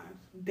 3 times,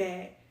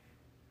 that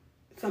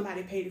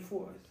somebody paid it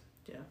for us.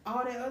 Yeah.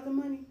 All that other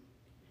money,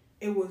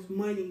 it was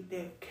money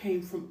that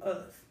came from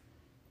us.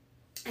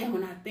 And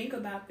when I think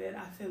about that,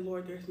 I said,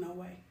 Lord, there's no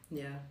way.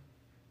 Yeah.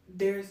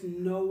 There's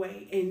no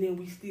way. And then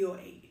we still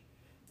ate.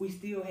 We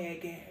still had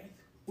gas.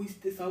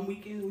 Some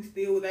weekends we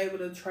still was able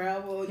to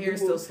travel. Hair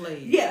still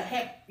slayed.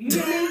 Yeah. You know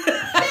what I mean?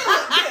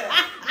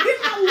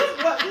 Didn't I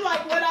look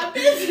like what I've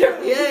been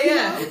through?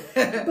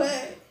 Yeah.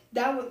 But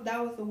that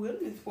was a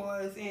wilderness for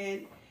us,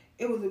 and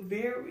it was a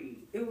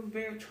very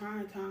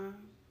trying time.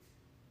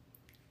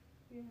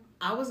 Yeah.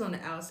 I was on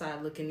the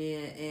outside looking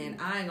in,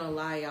 and I ain't gonna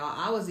lie, y'all.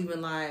 I was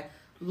even like,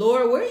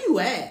 Lord, where you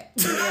at?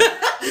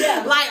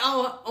 Yeah. Like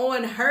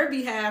on her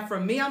behalf,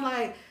 from me, I'm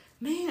like,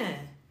 man,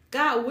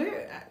 God,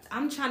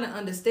 I'm trying to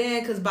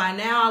understand, because by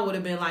now I would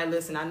have been like,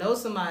 listen, I know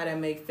somebody that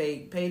make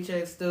fake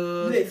paycheck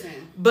stuff.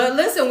 But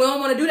listen, we don't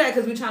want to do that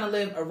because we're trying to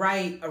live a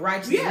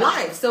righteous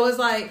life. So it's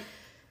like,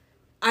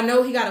 I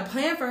know he got a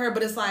plan for her,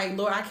 but it's like,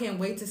 Lord, I can't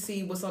wait to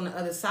see what's on the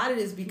other side of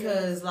this,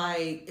 because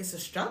like it's a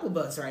struggle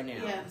bus right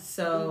now. Yeah.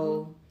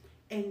 So.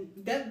 And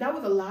that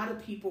was a lot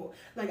of people.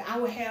 Like I'm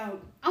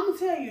gonna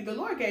tell you, the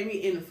Lord gave me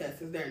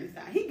intercessors during this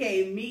time. He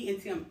gave me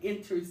and Tim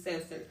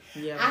intercessors.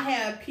 Yeah. I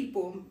had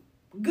people,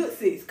 good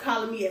sis,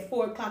 calling me at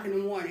 4 o'clock in the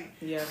morning.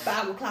 Yeah.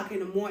 5 o'clock in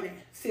the morning.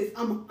 Sis,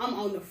 I'm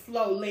on the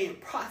floor laying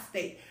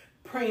prostrate,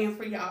 praying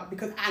for y'all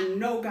because I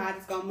know God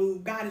is gonna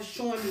move. God is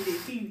showing me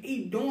this.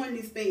 He doing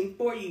this thing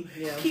for you.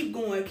 Yeah. Keep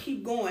going.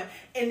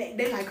 And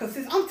they like, cause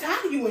sis, I'm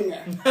tired of you in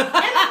there. And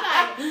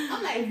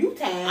I'm like, you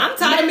tired? I'm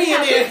tired of me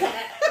in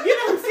there. You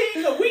know what I'm saying?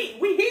 So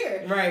we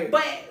here. Right.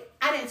 But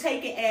I didn't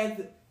take it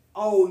as,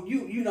 oh,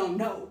 you don't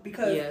know,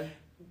 because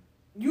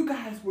you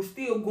guys were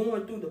still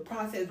going through the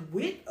process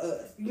with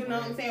us. You know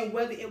what I'm saying?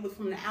 Whether it was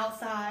from the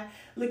outside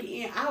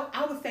looking in,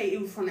 I would say it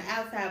was from the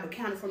outside, but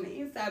kind of from the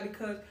inside,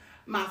 because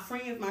my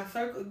friends, my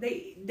circle,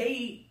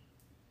 they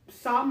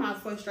saw my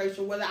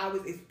frustration, whether I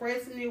was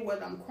expressing it,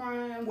 whether I'm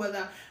crying,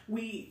 whether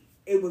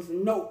it was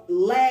no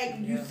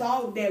lag. You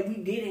saw that we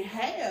didn't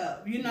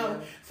have, you know. Yeah.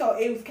 So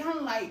it was kind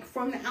of like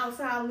from the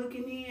outside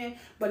looking in,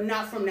 but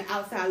not from the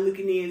outside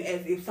looking in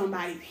as if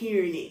somebody's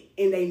hearing it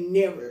and they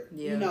never,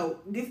 you know,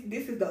 this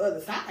is the other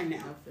side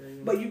now.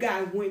 But you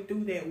guys went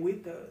through that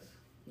with us.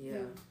 Yeah.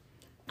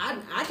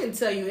 I can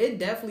tell you, it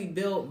definitely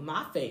built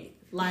my faith.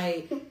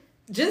 Like,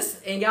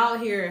 and y'all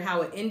hear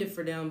how it ended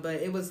for them, but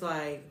it was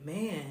like,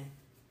 man,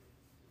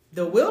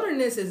 the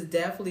wilderness is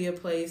definitely a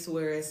place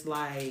where it's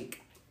like,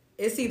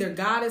 it's either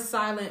God is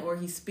silent or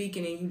he's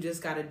speaking and you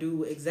just got to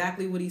do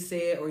exactly what he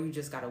said, or you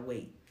just got to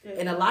wait. Yeah.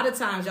 And a lot of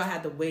times y'all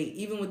had to wait,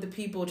 even with the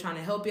people trying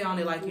to help y'all, and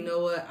they're like, you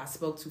know what, I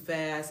spoke too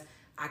fast.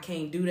 I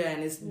can't do that.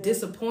 And it's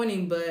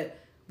disappointing, but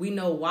we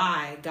know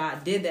why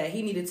God did that.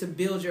 He needed to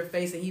build your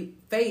faith, and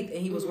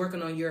he was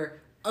working on your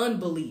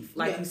unbelief.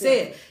 Like you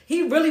said,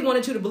 he really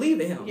wanted you to believe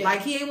in him. Yeah.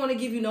 Like, he ain't want to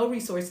give you no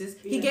resources.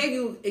 He gave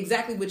you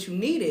exactly what you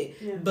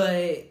needed,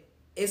 but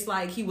it's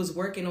like he was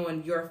working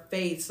on your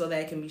faith so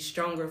that it can be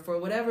stronger for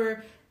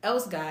whatever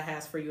else God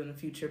has for you in the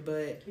future.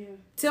 But Yeah.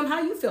 Tim,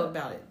 how you felt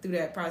about it through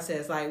that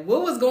process? Like,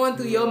 what was going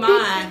through your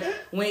mind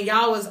when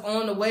y'all was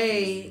on the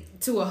way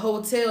to a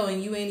hotel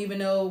and you ain't even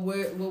know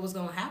what was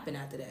gonna happen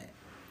after that?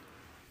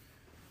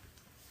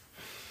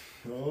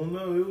 I don't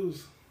know.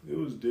 It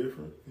was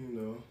different, you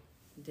know.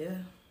 Yeah.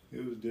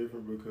 It was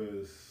different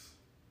because,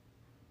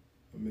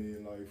 I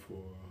mean, like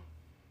for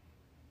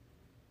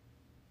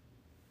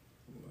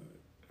what,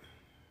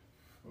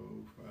 4,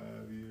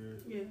 5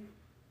 years. Yeah.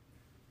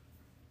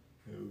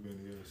 Yeah, we've been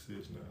together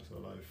 6 now. So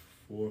like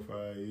 4 or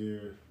 5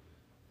 years,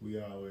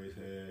 we always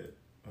had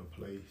a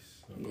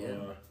place, a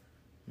car,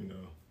 you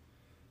know.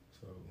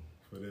 So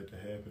for that to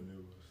happen,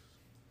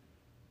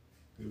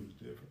 it was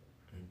different.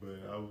 But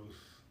I was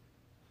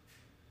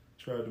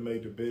tried to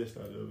make the best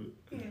out of it.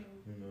 Yeah.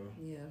 You know.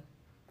 Yeah.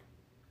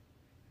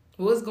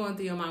 What was going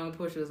through your mind when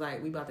Portia was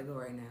like, "We about to go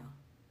right now"?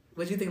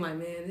 What you think? Like,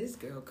 man, this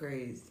girl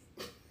crazy.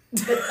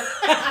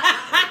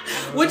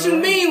 What you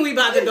mean we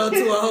about to go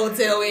to a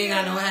hotel? We ain't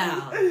got no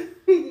how.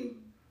 We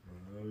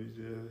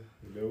just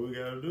that's what we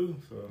gotta do.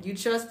 So You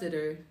trusted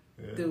her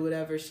through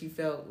whatever she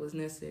felt was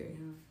necessary,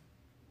 huh?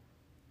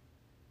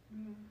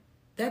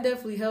 That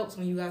definitely helps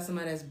when you got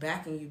somebody that's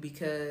backing you,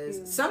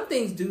 because some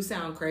things do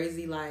sound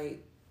crazy.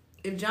 Like,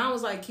 if John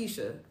was like,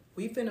 Keisha,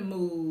 we finna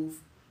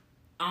move,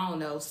 I don't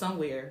know,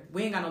 somewhere.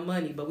 We ain't got no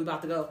money, but we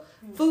about to go.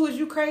 Fool, is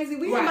you crazy?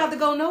 We ain't about to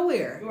go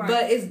nowhere. Right.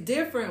 But it's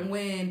different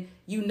when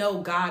you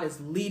know God is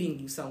leading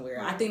you somewhere.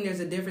 Right. I think there's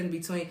a difference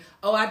between,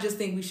 oh, I just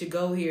think we should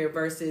go here,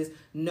 versus,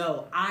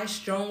 no, I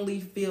strongly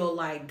feel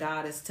like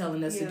God is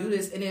telling us to do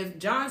this. And if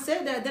John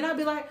said that, then I'd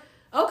be like,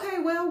 okay,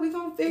 well, we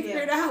gonna figure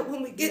it out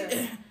when we get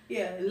there.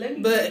 Yeah, let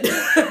me But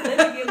let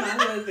me give my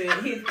husband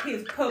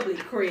his public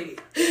credit,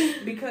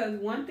 because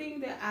one thing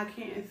that I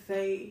can't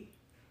say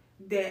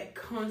that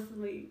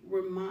constantly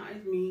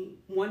reminds me,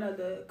 one of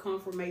the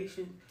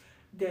confirmations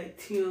that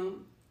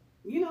Tim,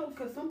 you know,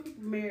 because some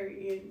people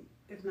marry and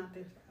it's not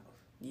their spouse.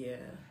 yeah,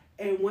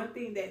 And one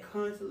thing that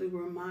constantly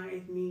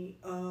reminds me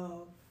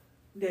of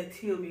that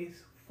Tim is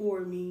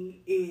for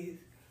me is,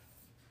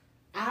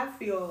 I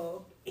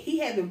feel, he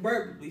hasn't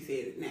verbally said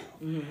it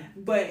now,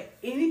 but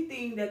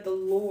anything that the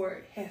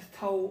Lord has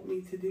told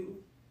me to do,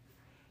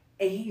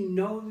 and he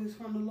knows it's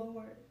from the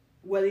Lord,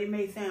 well, it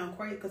may sound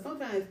crazy, because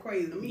sometimes it's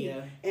crazy to me,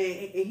 and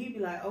he'd be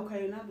like,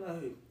 okay, and I'm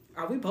like,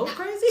 are we both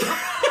crazy?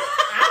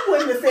 I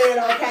wouldn't have said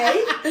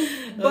okay,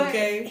 but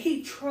Okay.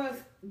 he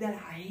trusts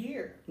that I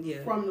hear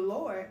from the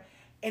Lord,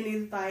 and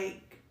it's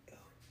like,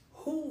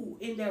 who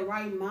in their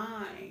right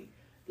mind,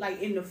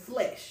 like in the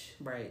flesh,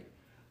 Right.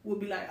 would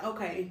be like,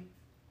 okay,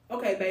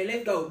 babe,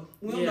 let's go.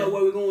 We don't know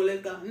where we're going,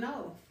 let's go.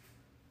 No.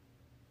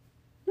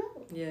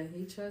 Yeah,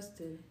 he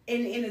trusted.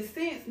 And in a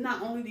sense,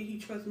 not only did he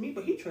trust me,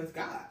 but he trusts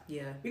God.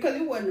 Yeah. Because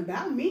it wasn't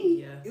about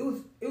me. Yeah. It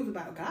was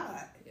about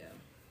God. Yeah.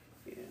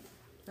 Yeah.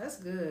 That's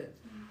good.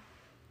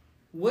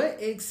 What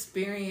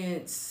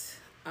experience,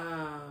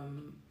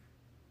 well,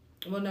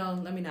 no,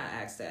 let me not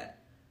ask that.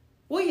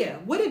 Well, yeah,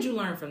 what did you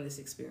learn from this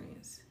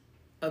experience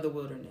of the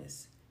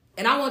wilderness?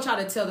 And I want y'all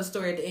to tell the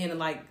story at the end of,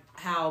 like,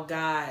 how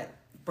God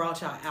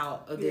brought y'all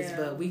out of this,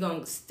 but we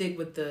gonna stick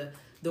with the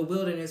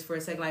wilderness for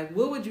a second. Like,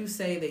 what would you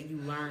say that you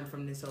learned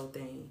from this whole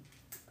thing?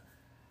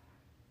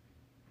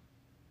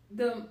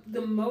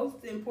 The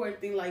most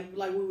important thing, like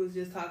we was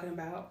just talking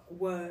about,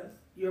 was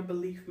your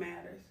belief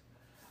matters.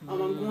 I'm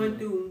going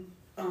through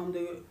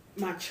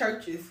my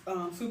church's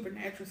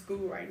supernatural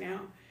school right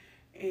now,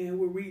 and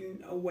we're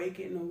reading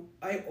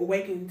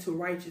Awaken to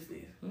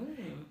Righteousness.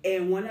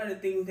 And one of the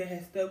things that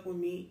has stuck with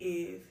me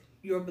is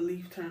your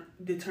belief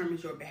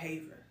determines your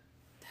behavior.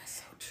 That's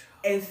so true.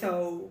 And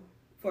so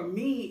for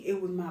me,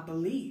 it was my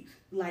beliefs.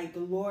 Like,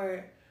 the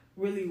Lord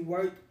really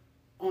worked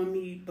on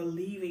me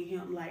believing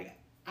him. Like,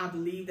 I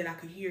believe that I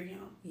could hear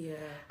him. Yeah.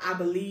 I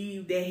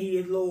believe that he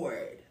is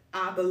Lord.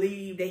 I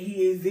believe that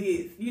he is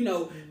this. You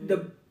know,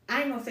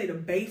 I ain't gonna say the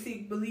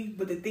basic belief,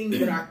 but the things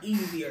that are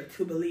easier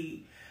to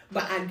believe.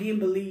 But I didn't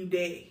believe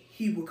that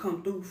he would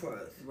come through for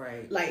us.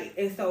 Right. Like,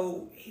 and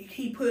so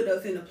he put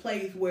us in a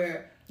place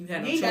where you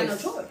had ain't got no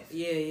choice.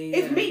 Yeah.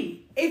 It's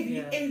me.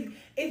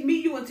 It's me,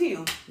 you, and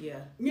Tim. Yeah.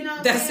 You know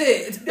what That's I'm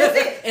saying? it. That's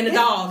it. And the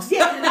dogs.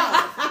 Yeah, the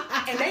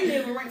dogs. And they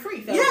live rent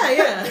free. So.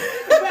 Yeah.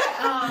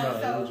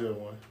 No, we just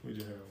one. We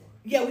just had one.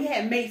 Yeah, we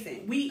had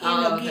Mason. We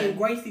ended up getting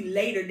Gracie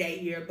later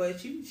that year, but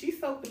she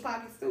soaked the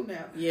pockets too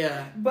now.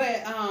 Yeah.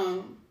 But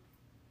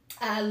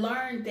I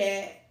learned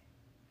that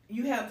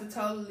you have to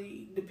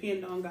totally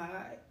depend on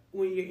God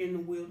when you're in the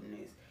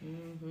wilderness.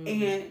 Mm-hmm.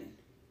 And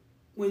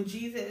when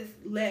Jesus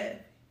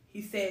left,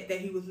 he said that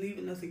he was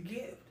leaving us a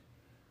gift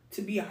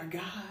to be our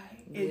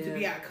guide and to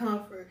be our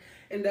comfort,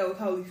 and that was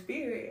Holy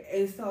Spirit.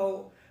 And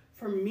so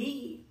for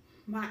me,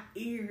 my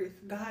ears,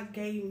 God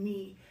gave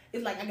me,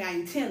 it's like I got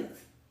antennas.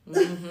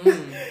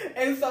 Mm-hmm.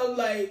 And so,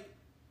 like,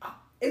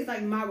 it's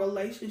like my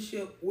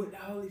relationship with the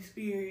Holy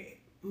Spirit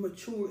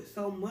matured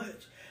so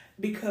much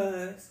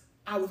because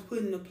I was put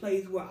in a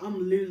place where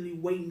I'm literally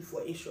waiting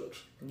for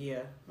instruction.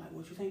 Yeah. Like,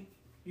 what you think?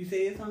 you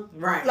said something.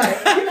 Right. Like,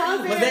 you know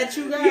what I'm saying? Was that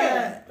you, God?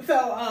 Yeah.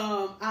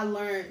 So I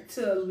learned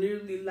to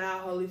literally allow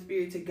Holy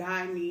Spirit to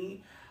guide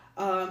me.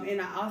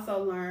 And I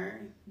also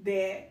learned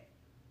that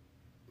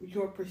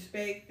your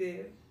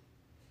perspective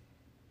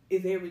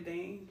is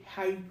everything.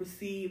 How you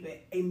perceive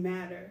a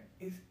matter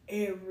is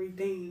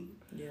everything.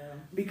 Yeah.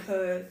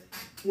 Because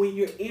when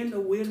you're in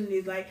the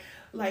wilderness,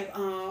 like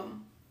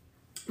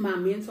my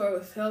mentor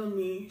was telling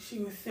me, she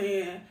was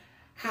saying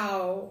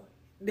how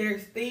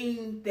there's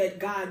things that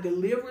God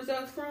delivers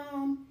us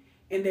from,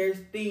 and there's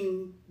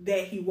things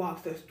that He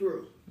walks us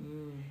through.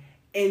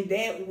 And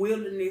that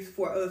wilderness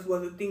for us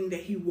was a thing that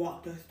He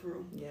walked us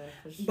through. Yeah,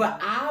 for sure. But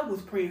I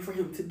was praying for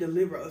Him to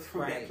deliver us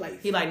from that place.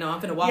 He like, no,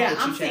 I'm finna walk with you,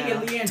 I'm thinking,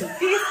 child. Leander,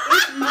 this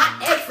is my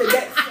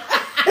exodus.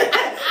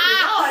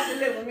 Lord,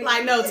 deliver me.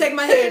 Like, no, take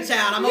my hand,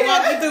 child. I'm gonna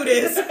walk you through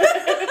this.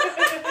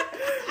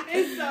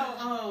 And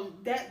so,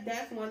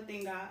 that's one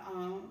thing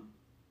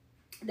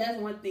that's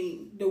one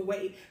thing, the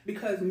way,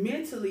 because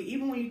mentally,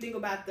 even when you think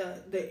about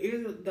the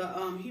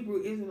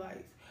Hebrew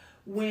Israelites,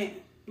 when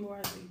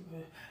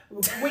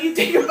you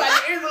think about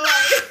the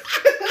Israelites,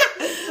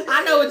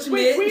 I know what you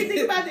meant. When you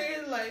think about the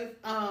Israelites,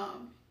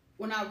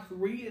 when I was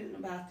reading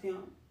about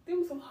them, they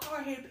were some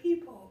hard-headed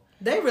people.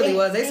 They really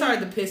was. They started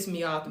to piss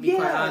me off, to be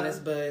quite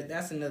honest, but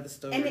that's another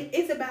story. And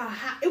it's about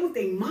how, it was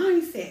their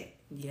mindset.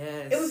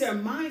 Yes. It was their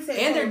mindset.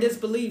 And their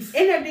disbelief.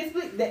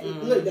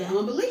 Look, their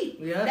unbelief.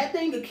 Yeah. That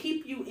thing will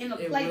keep you in a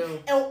place.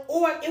 Will.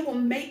 Or it will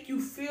make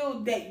you feel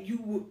that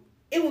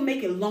it will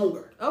make it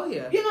longer. Oh,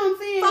 yeah. You know what I'm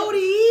saying? 40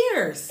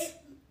 years.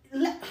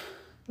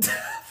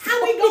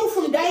 How we go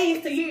from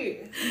days to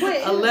years?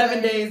 But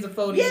 11 days to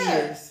 40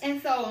 years.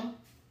 And so,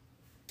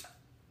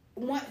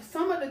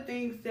 some of the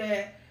things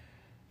that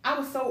I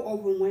was so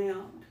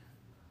overwhelmed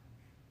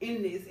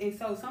in this. And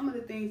so, some of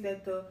the things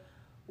that the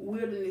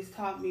wilderness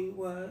taught me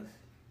was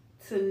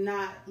to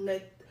not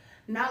let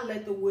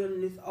the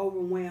wilderness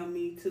overwhelm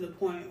me to the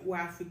point where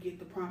I forget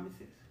the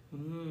promises.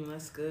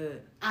 That's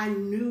good. I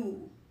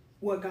knew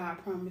what God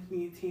promised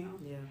me in Him.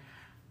 Yeah.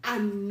 I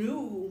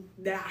knew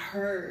that I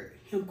heard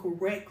Him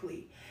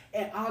correctly.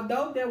 And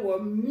although there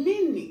were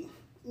many,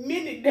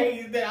 many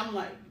days that I'm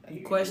like,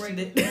 you questioned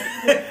it.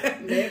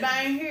 Maybe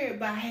I ain't hear it,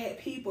 but I had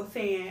people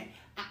saying,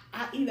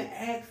 I even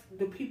asked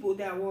the people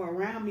that were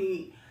around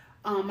me,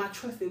 my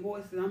trusted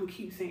voices, I'm going to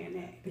keep saying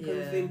that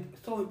because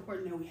it's so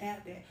important that we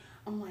have that.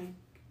 I'm like,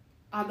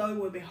 although it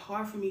would have been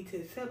hard for me to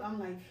accept,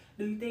 I'm like,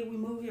 do you think we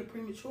moved here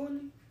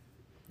prematurely?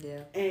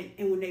 Yeah.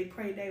 And when they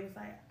prayed, they was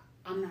like,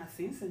 I'm not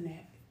sensing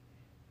that.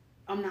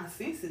 I'm not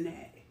sensing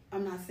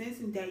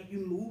that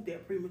you moved there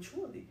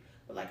prematurely.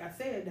 But like I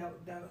said,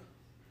 that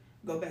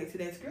go back to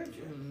that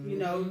scripture. Mm-hmm. You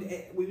know,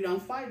 we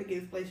don't fight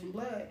against flesh and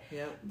blood.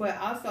 Yep. But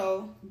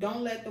also,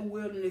 don't let the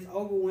wilderness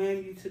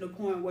overwhelm you to the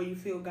point where you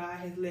feel God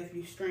has left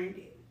you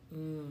stranded.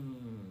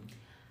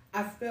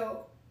 I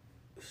felt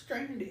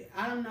stranded.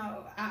 I don't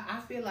know. I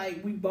feel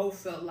like we both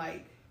felt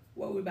like,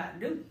 what we about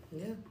to do?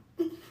 Yeah.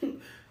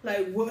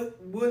 Like,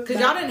 what? Because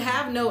y'all didn't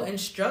have no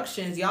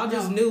instructions. Y'all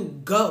just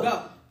knew,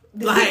 go.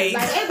 Like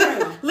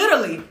Abraham.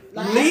 Literally.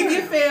 Like leave Abraham.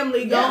 your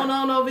family, going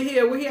on over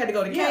here. We had to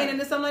go to Canaan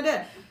or something like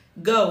that.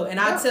 Go, and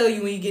I'll tell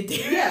you when you get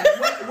there. Yeah,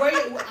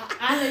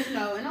 I let you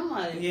know. And I'm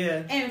like,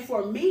 yeah. And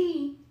for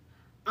me,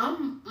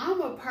 I'm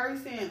a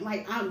person,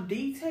 like, I'm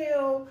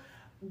detailed,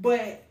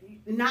 but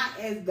not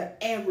as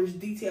the average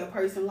detailed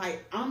person.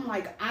 Like, I'm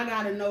like, I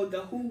gotta know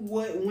the who,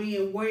 what,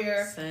 when,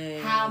 where,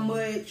 Same. how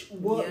much,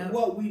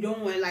 what we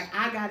doing. Like,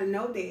 I gotta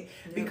know that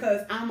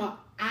because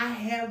I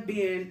have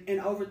been an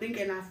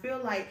overthinker, and I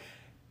feel like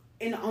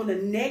on the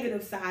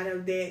negative side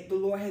of that, the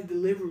Lord has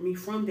delivered me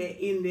from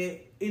that in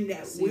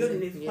that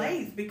wilderness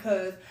place,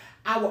 because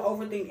I will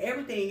overthink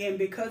everything, and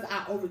because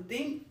I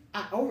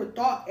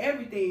overthought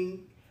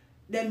everything,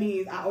 that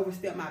means I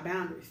overstepped my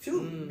boundaries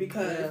too,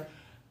 because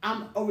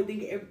I'm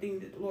overthinking everything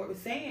that the Lord was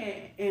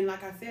saying. And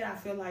like I said, I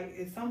feel like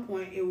at some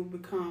point it will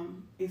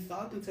become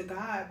insulting to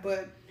God.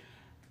 But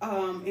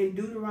in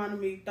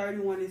Deuteronomy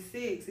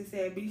 31:6, it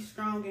said, "Be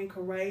strong and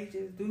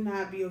courageous. Do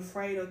not be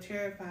afraid or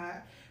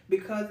terrified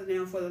because of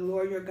them, for the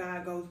Lord your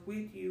God goes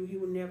with you. He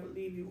will never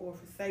leave you or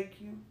forsake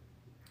you."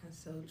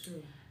 That's so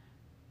true.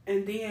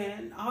 And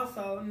then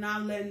also,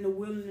 not letting the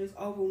wilderness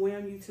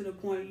overwhelm you to the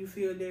point you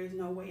feel there's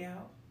no way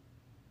out.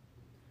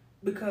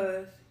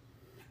 Because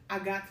I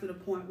got to the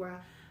point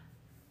where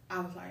I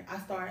was like,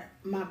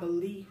 my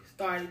belief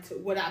started to,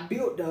 what I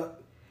built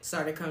up,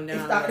 started to come down.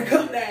 It started to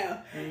come down.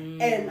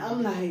 And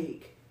I'm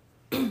like,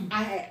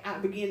 I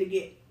began to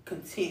get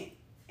content,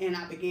 and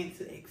I began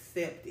to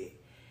accept it.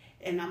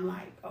 And I'm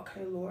like,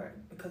 okay, Lord,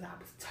 because I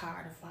was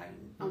tired of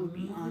fighting. I'm going to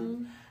be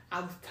honest.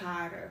 I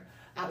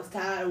was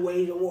tired of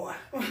waging war.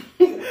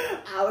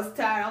 I was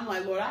tired. I'm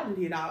like, Lord, I done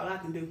did all I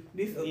can do.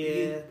 This up to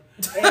you.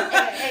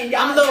 And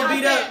y'all, I'm a little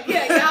beat up.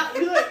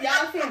 Yeah,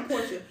 y'all saying,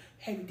 Portia,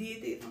 have you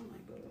did this? I'm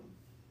like,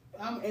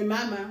 bro. In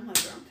my mind, I'm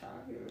like, bro, I'm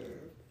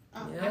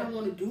tired. I don't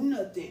want to do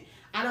nothing.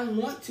 I don't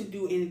want to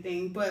do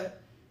anything.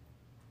 But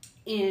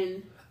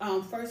in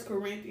 1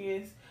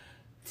 Corinthians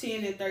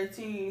 10 and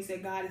 13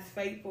 said, God is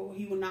faithful.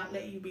 He will not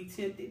let you be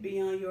tempted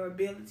beyond your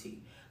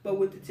ability. But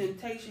with the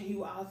temptation, he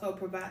will also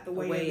provide the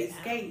way of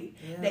escape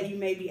that you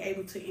may be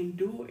able to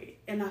endure it.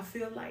 And I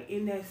feel like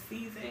in that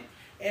season,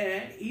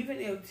 and even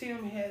if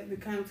Tim has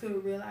come to a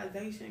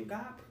realization,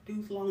 God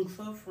produced long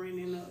suffering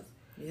in us.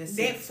 Yes,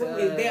 that fruit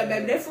is there,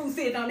 baby. That fruit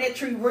sitting on that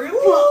tree real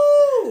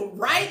plump.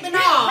 Ripe and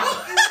all.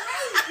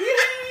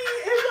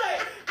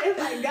 It's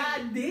like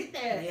God did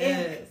that.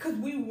 Yes. Because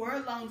we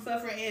were long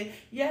suffering. And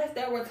yes,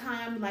 there were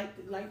times like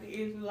the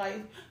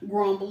Israelites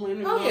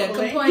grumbling and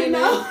complaining. You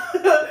know?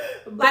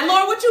 Like,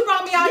 Lord, what you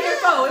brought me out here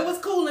for? It was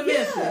cool in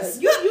Memphis.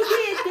 You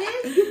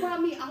did this. You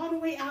brought me all the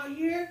way out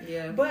here.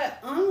 Yeah. But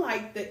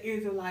unlike the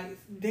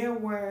Israelites, there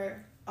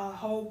were a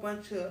whole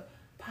bunch of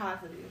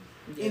positives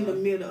in the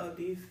middle of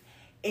this.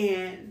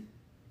 And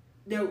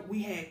there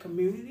we had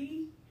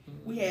community.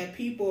 Mm-hmm. We had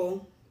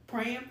people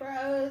praying for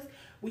us.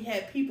 We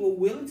had people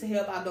willing to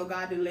help, although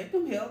God didn't let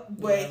them help,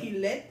 but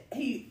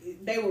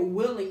they were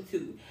willing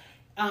to.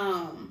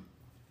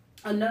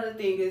 Another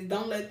thing is,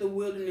 don't let the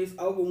wilderness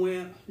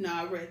overwhelm. No,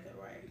 I read that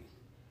right.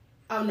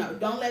 Oh no,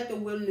 don't let the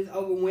wilderness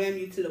overwhelm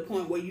you to the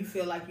point where you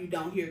feel like you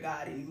don't hear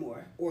God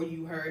anymore or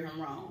you heard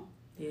him wrong.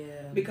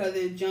 Yeah. Because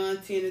in John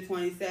 10 and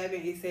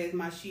 27, it says,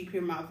 my sheep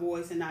hear my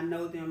voice and I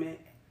know them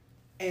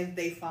as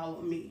they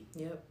follow me.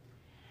 Yep.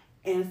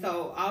 And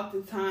so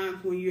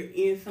oftentimes when you're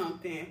in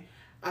something,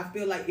 I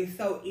feel like it's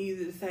so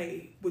easy to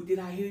say, well, did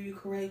I hear you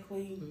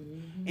correctly?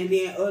 Mm-hmm. And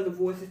then other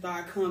voices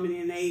start coming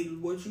in, hey,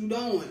 what you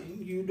doing?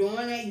 You doing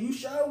that? You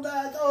sure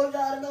God told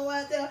y'all to go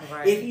out there?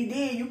 Right. If he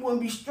did, you wouldn't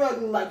be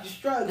struggling like you're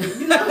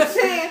struggling. You know what I'm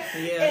saying?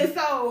 Yeah. And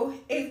so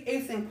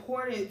it's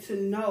important to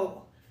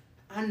know,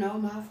 I know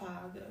my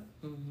Father.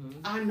 Mm-hmm.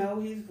 I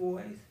know his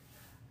voice.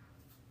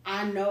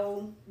 I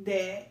know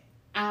that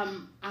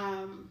I'm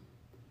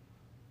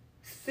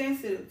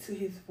sensitive to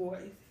his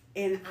voice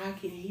and I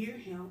can hear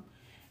him.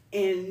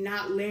 And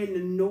not letting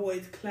the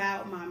noise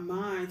cloud my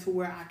mind to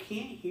where I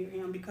can't hear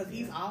him because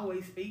he's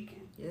always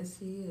speaking. Yes,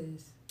 he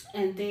is.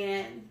 And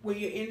then when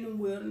you're in the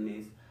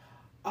wilderness,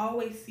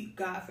 always seek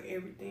God for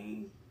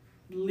everything.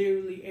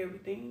 Literally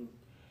everything.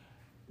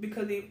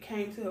 Because it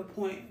came to a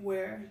point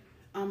where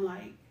I'm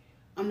like,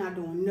 I'm not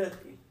doing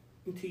nothing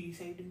until you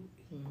say do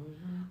it.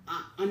 Mm-hmm.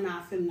 I'm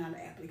not filling out an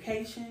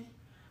application.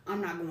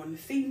 I'm not going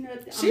to see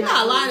nothing. She's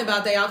not lying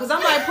about that, y'all. Because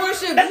I'm like,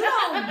 Portia, you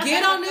don't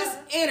get on this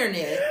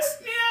internet.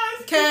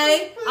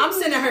 Okay, I'm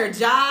sending her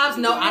jobs.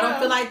 No, I don't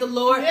feel like the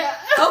Lord. Yeah.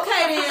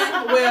 Okay,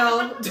 then.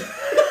 Well,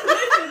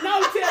 listen,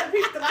 no, tell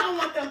people because I don't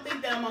want them to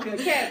think that I'm on here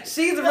capping.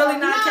 She's really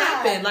not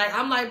capping. Like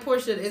I'm like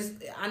Portia.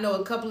 I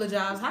know a couple of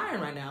jobs hiring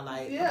right now.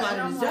 Like apply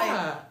to this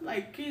job.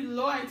 Like,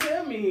 Lord,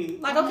 tell me.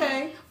 Like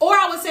okay, or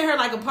I would send her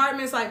like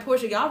apartments. Like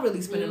Portia, y'all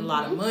really spending a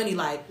lot of money.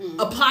 Like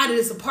apply to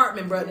this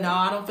apartment, bro. Yeah. No,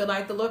 I don't feel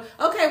like the Lord.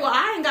 Okay, well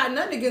I ain't got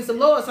nothing against the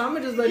Lord, so I'm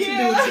gonna just let you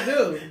do what you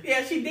do.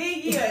 Yeah, she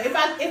did. Yeah, if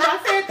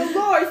I said the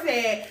Lord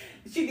said.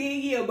 She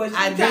did, yeah, but she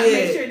tried to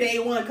make sure they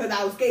won because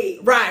I was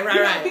scared. Right.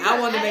 I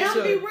wanted to make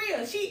sure. I'll be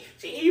real. She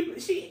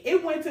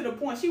it went to the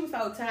point. She was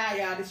so tired,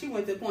 y'all, that she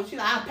went to the point. She's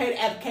like, I'll pay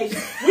the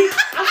application.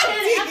 I'm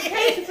paying the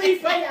application fee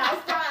for y'all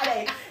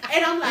Friday.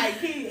 And I'm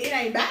like, it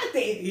ain't about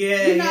that.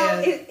 Yeah, you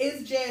know,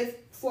 it's just,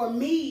 for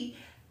me,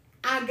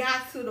 I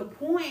got to the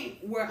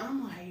point where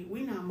I'm like,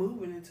 we're not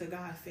moving until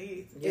God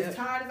says. Yep. As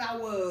tired as I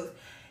was.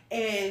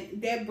 And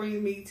that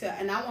brings me to,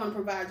 and I want to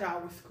provide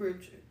y'all with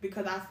scripture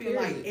because I feel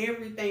like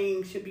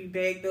everything should be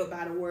backed up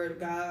by the word of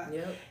God.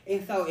 Yep.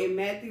 And so in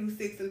Matthew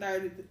 6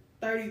 and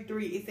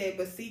 33, it said,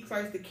 but seek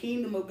first the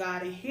kingdom of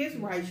God and his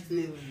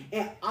righteousness,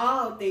 and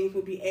all things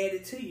will be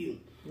added to you.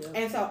 Yep.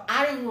 And so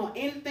I didn't want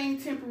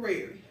anything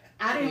temporary.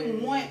 I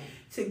didn't want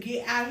to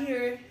get out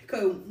here,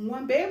 because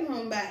one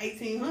bedroom about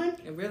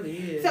 $1,800. It really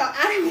is. So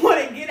I didn't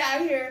want to get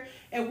out here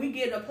and we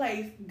get a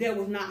place that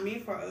was not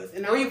meant for us.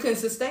 And or you couldn't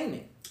sustain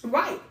it.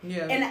 Right.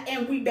 Yeah.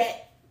 And we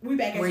back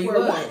at where square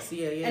one.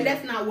 Yeah. And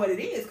that's not what it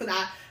is, because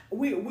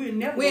we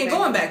ain't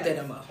going back there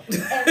no more.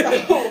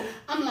 And so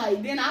I'm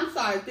like, then I'm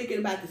started thinking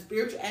about the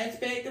spiritual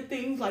aspect of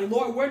things. Like,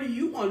 Lord, where do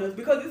you want us?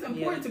 Because it's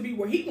important to be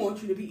where he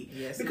wants you to be.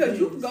 Yes, because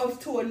you can go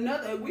to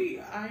another,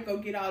 I ain't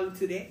gonna get all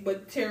into that,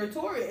 but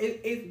territory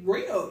is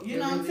real. You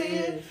know what I'm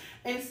saying? Is.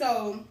 And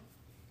so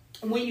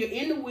when you're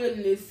in the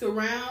wilderness,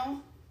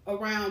 surround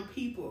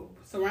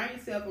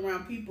yourself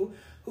around people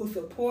who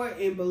support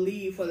and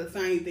believe for the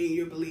same thing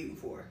you're believing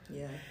for.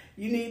 Yeah.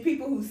 You need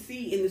people who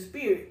see in the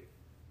spirit.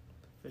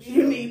 Sure.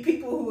 You need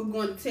people who are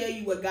going to tell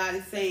you what God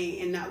is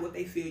saying and not what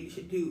they feel you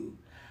should do.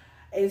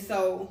 And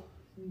so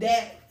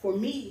that, for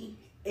me,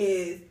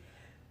 is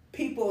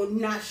people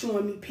not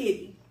showing me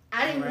pity.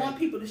 I didn't want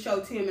people to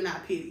show Tim and I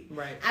pity.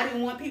 Right. I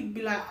didn't want people to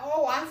be like,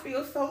 oh, I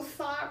feel so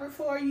sorry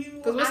for you.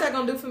 Because what's that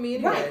going to do for me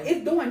anyway? Right.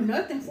 It's doing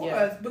nothing for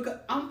us. Because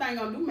only thing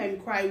going to do make me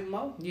cry even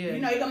more. Yeah. You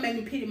know, it's going to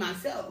make me pity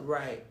myself.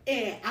 Right.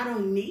 And I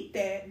don't need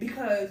that,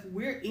 because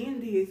we're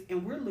in this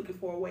and we're looking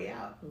for a way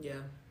out. Yeah.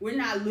 We're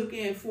not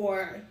looking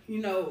for,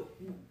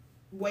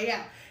 way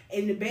out.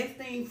 And the best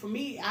thing for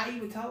me, I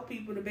even told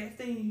people the best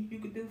thing you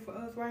could do for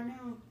us right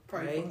now,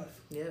 pray for us.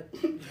 Yep.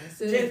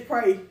 That's it. Just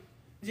pray.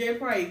 Just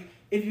pray.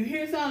 If you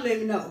hear something, let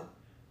me know.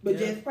 But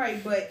Yeah. just pray.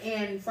 But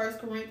in 1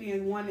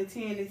 Corinthians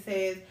 1:10, it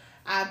says,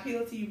 I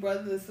appeal to you,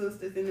 brothers and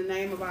sisters, in the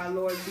name of our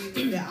Lord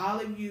Jesus, that all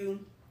of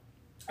you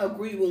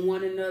agree with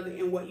one another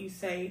in what you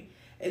say,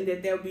 and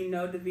that there be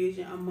no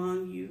division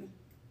among you,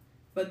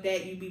 but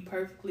that you be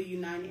perfectly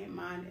united in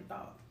mind and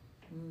thought.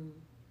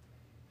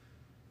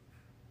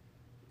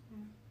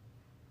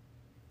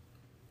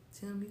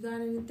 Tim, you got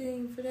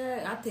anything for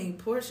that? I think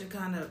Portia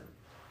kind of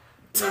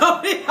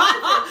told it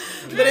all.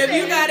 But if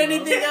you got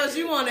anything else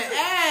you want to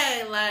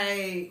add,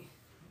 like... I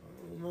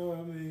don't know.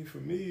 I mean, for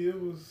me, it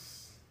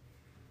was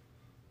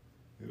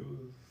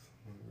real.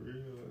 It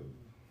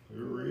was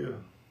real.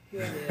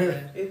 Yeah. It's real.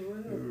 It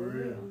was For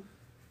real. real.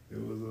 It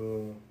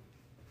was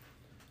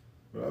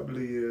but I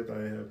believe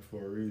everything happened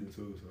for a reason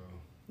too. So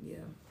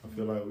Yeah. I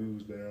feel like we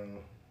was down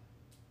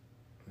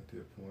at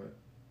that point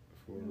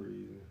for a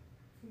reason.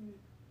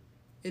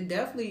 It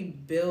definitely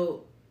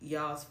built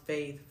y'all's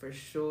faith for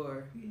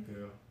sure.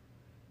 Yeah.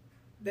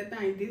 That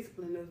thing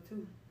disciplined us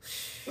too.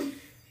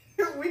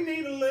 We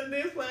need a little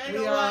discipline. ain't We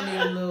gonna all lie.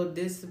 need a little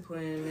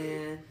discipline,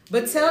 man.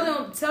 But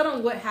tell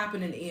them what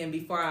happened in the end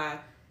before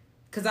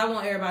because I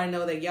want everybody to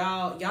know that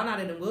y'all not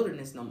in the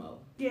wilderness no more.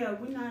 Yeah,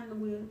 we not in the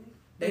wilderness.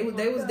 They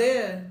was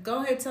there.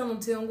 Go ahead, tell them,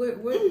 Tim,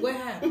 what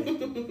happened?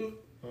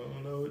 I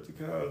don't know what you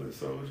call it.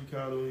 So what you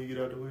call it when you get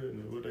out the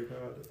wilderness? What they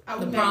call it? Oh,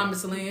 The we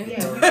promised land.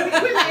 Yeah, we made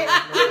it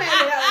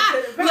out to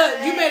the Look,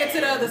 you made it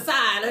to the other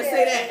side. Let's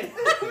say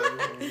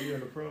that. We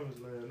in the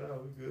promised land now.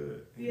 We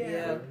good.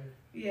 Yeah.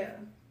 Yeah.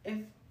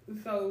 And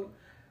so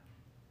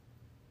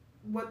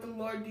what the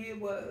Lord did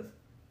was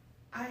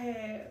I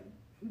had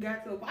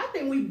got to I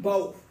think we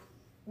both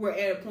were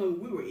at a point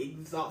where we were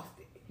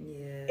exhausted.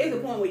 Yeah. It's a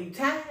point where you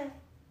tired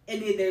and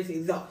then there's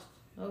exhaustion.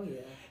 Oh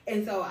yeah.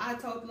 And so I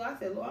told the Lord, I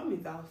said, Lord, I'm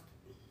exhausted.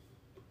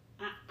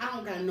 I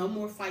don't got no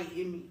more fight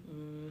in me.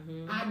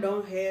 Mm-hmm. I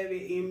don't have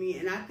it in me.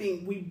 And I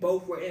think we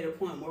both were at a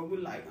point where we're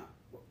like,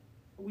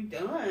 we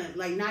done.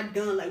 Like, not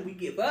done like we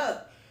give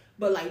up,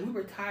 but like we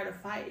were tired of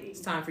fighting.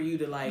 It's time for you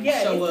to show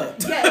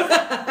it's, up.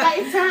 Yeah, like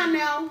it's time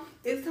now.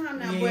 It's time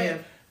now. Yeah.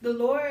 But the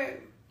Lord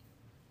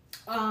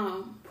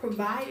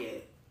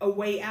provided a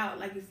way out,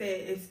 like you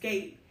said,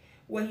 escape.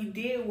 What he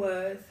did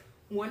was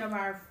one of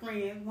our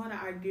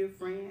dear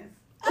friends,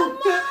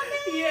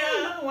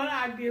 yeah, one of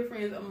our dear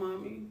friends,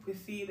 Amami,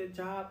 received a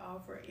job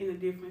offer in a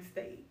different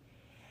state.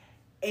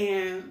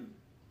 And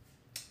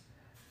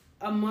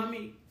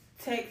Amami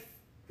texted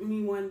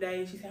me one day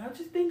and she said, I was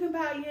just thinking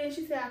about you. And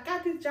she said, I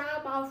got this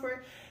job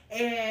offer.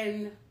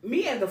 And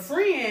me as a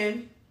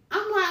friend,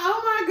 I'm like,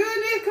 oh my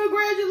goodness,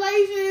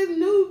 congratulations.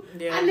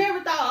 Yeah. I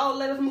never thought, oh,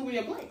 let us move in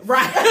your place.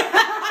 Right.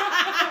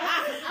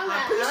 I'm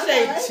like, I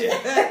appreciate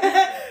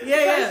you.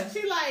 Yeah.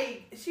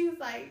 She was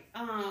like,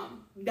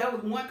 that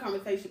was one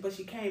conversation, but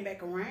she came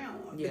back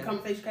around. Yeah. The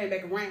conversation came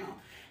back around.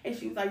 And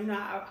she was like,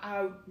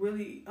 I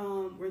really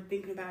were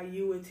thinking about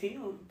you and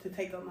Tim to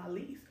take up my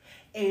lease.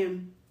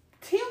 And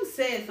Tim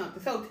said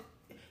something. So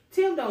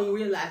Tim don't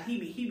realize he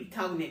be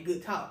talking that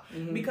good talk.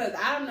 Mm-hmm. Because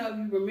I don't know if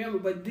you remember,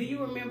 but do you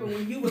remember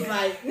when you was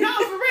like, no,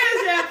 for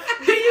real,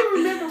 Chef, do you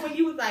remember when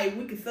you was like,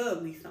 we could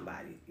sublease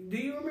somebody? Do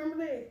you remember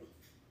that?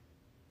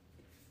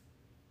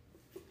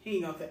 He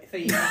ain't gonna say. So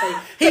you gonna say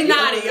He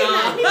nodded,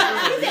 y'all.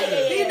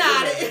 He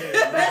nodded.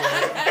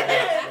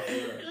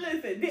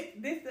 Listen,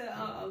 this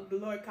the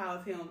Lord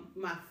calls him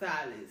my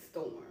silent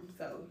storm.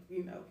 So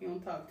he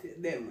don't talk to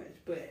that much,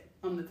 but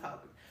I'm the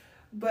talker.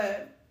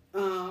 But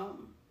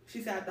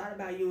she said, I thought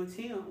about you and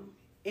Tim,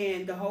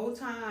 and the whole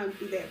time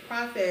through that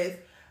process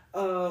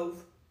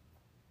of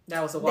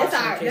That was a wash.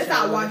 that's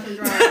our wash and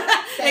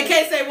dry. In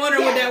case they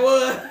wondering what that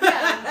was.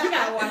 Yeah, we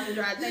gotta wash and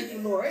dry. Thank you,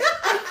 Lord.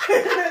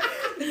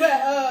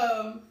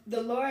 But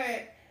the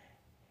Lord,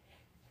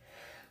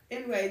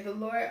 anyway, the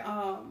Lord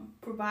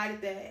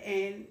provided that,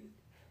 and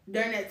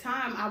during that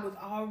time, I was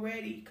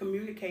already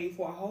communicating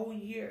for a whole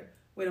year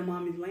with a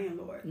mommy's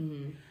landlord.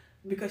 Mm-hmm.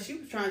 Because she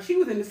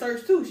was in the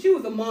search too. She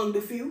was among the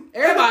few.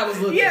 Everybody was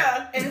looking.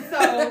 Yeah. And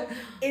so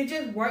it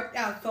just worked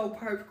out so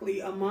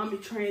perfectly. A mommy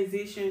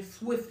transitioned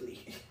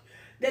swiftly.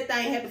 That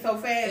thing happened so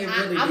fast.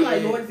 Really I'm did.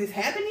 like, Lord, is this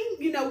happening?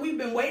 We've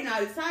been waiting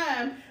all this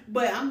time.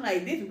 But I'm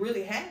like, this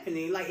really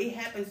happening. Like, it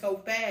happened so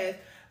fast.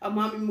 A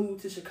mommy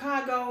moved to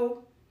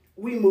Chicago.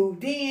 We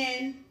moved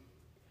in.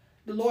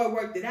 The Lord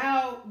worked it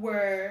out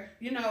where,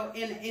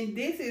 and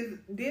this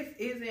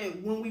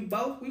isn't when we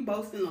boast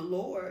in the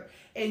Lord.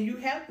 And you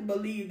have to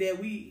believe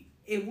that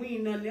if we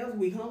ain't nothing else,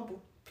 we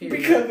humble. Period.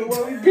 Because of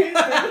what we've been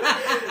through.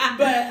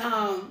 But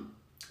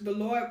the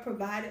Lord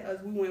provided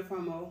us. We went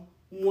from a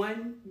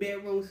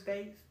 1-bedroom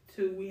space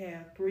to we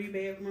have 3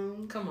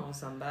 bedrooms. Come on,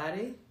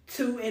 somebody.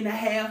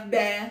 2.5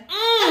 bath.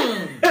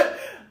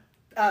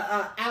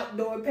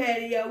 Outdoor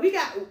patio.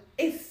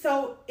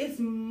 It's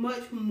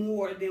much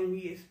more than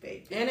we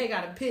expected. And they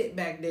got a pit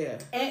back there.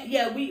 And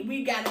yeah,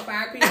 we got a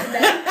fire pit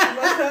today.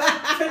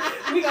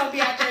 We gonna be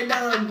out there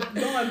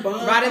doing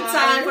bonfires. Right in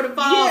time for the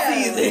fall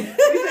season.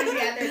 We gonna be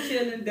out there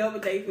chilling double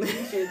day for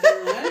this shit.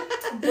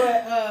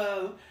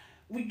 But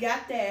we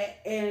got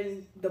that,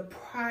 and the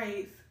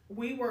price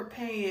we were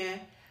paying,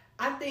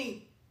 I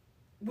think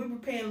we were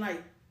paying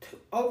like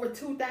over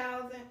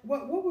 $2,000.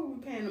 What were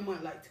we paying a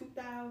month? Like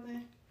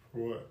 $2,000 For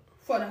what?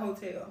 for the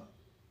hotel.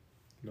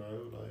 No,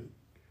 it was like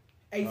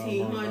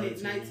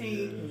 1,800,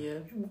 19. Yeah.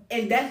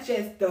 And that's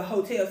just the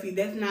hotel fee.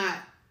 That's not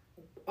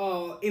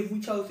if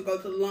we chose to go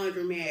to the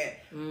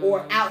laundromat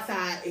or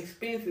outside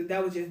expenses.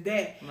 That was just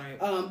that. Right.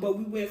 But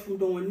we went from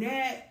doing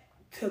that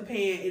to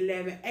paying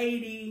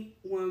 $1,180.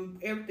 When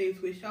everything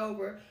switched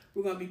over,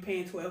 we're gonna be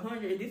paying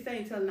 $1,200. And this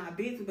ain't telling our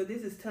business, but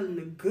this is telling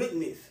the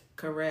goodness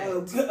Correct.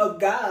 of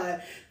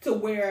God, to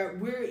where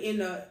we're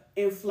in a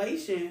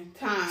inflation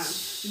time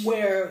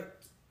where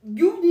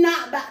you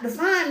not about to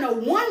find no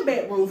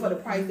 1-bedroom for the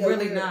price that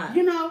Really we're, not.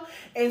 you know.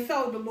 And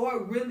so the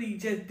Lord really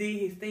just did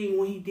his thing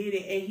when he did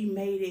it, and he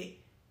made it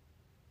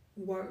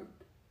worth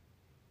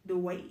the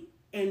wait.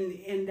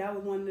 And that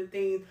was one of the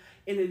things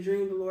in the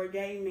dream the Lord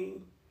gave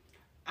me.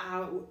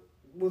 I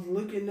was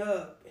looking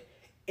up,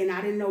 and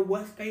I didn't know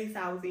what space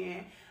I was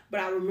in, but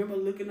I remember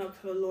looking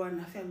up to the Lord, and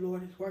I said,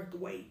 Lord, it's worth the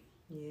wait.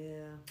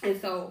 Yeah. And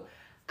so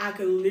I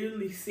could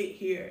literally sit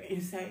here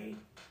and say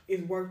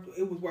it was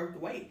worth the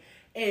wait.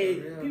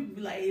 And people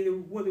be like,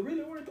 was it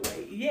really worth the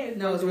wait? Yeah, it's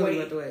No, worth it's the really wait.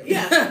 worth the wait.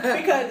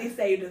 Yeah, because it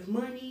saved us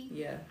money.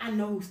 Yeah. I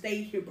know who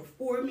stayed here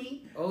before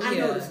me. Oh, I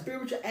know yeah. the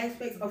spiritual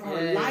aspects of her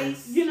Yes.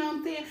 life. You know what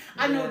I'm saying?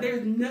 I know Yeah.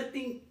 there's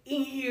nothing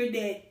in here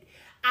that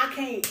I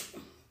can't,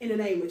 in the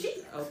name of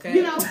Jesus. Okay.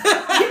 You know,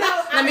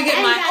 Let me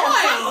get my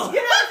oil. You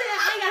know what I'm saying?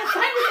 I ain't got to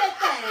play with that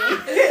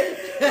thing.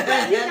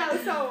 But, you know,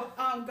 so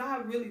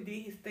God really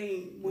did his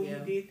thing when he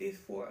did this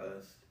for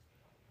us.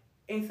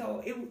 And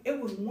so it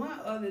was one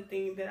other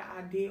thing that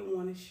I did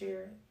want to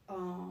share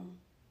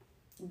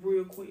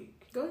real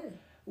quick. Go ahead.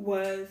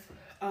 Was,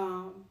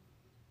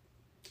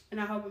 and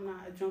I hope I'm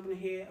not jumping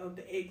ahead of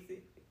the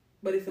exit,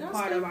 but it's a That's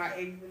part good. of our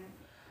exit.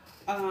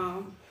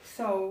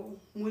 So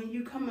when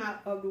you come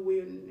out of the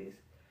wilderness,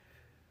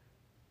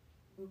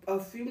 a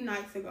few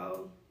nights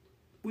ago,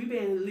 we've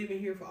been living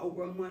here for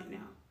over a month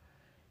now,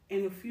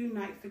 and a few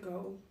nights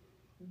ago,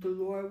 the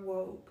Lord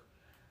woke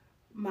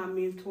my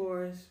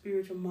mentor,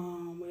 spiritual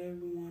mom, whatever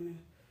you want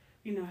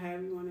to,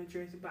 however you want to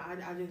address it, but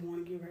I just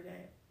want to give her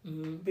that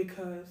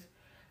because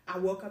I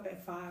woke up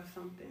at 5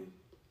 something,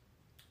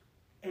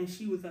 and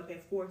she was up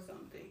at 4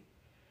 something,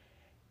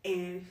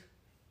 and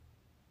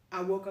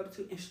I woke up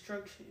to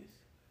instructions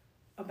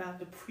about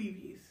the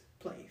previous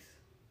place,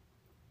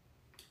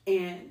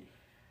 and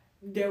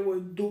there were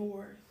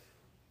doors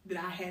that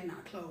I had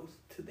not closed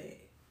to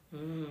that.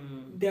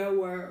 There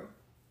were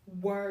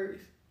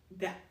words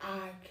that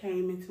I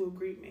came into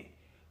agreement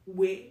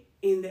with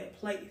in that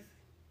place.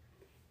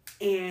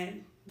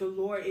 And the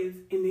Lord is,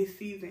 in this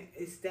season,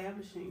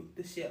 establishing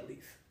the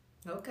Shelleys.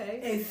 Okay.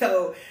 And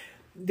so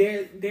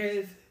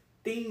there's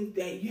things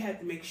that you have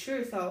to make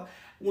sure. So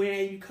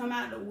when you come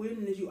out of the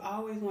wilderness, you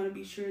always want to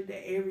be sure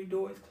that every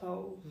door is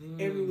closed,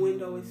 every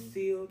window is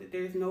sealed, that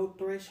there's no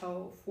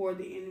threshold for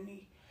the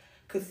enemy.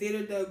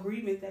 Consider the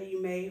agreements that you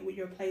made with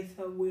your place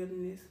of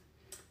wilderness.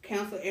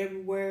 Cancel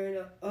every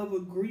word of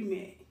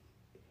agreement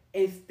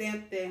and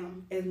stamp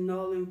them as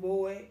null and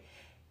void,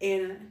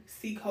 and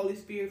seek Holy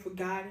Spirit for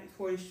guidance,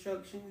 for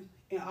instructions,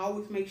 and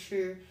always make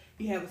sure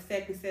you have a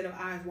second set of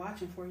eyes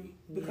watching for you.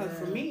 Because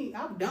for me,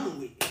 I'm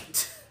done with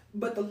it.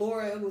 But the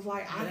Lord was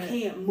like, I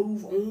can't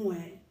move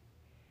on.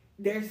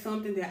 There's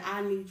something that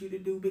I need you to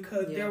do,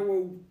 because there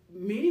were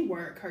many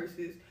word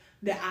curses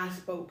that I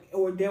spoke,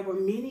 or there were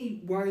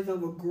many words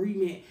of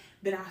agreement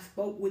that I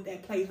spoke with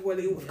that place,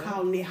 whether it was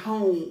calling it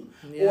home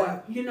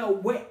or,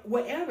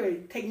 whatever,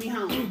 take me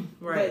home.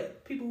 Right.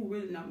 But people who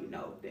really know me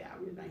know that I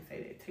really don't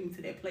say that, take me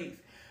to that place.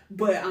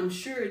 But I'm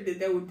sure that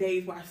there were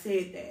days where I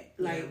said that,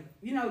 like,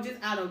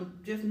 just out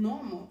of just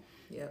normal.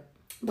 Yep.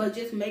 But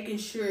just making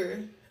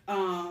sure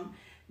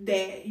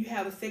that you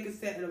have a second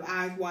set of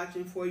eyes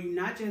watching for you,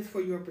 not just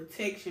for your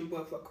protection,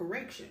 but for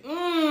correction.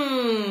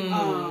 And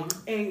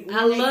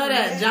I love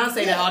that. John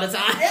say that all the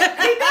time.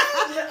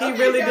 He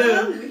really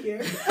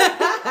do.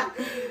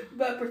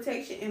 But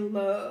protection and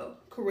love,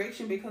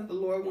 correction, because the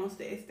Lord wants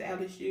to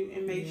establish you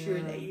and make sure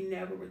that you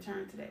never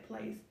return to that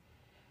place.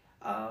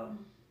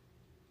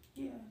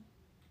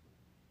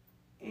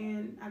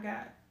 And I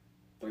got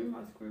 3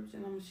 more scriptures,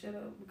 and I'm going to shut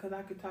up because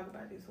I could talk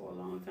about this for a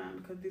long time,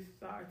 because this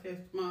is our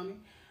testimony.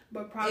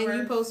 But Proverbs, and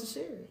you're supposed to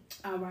share it.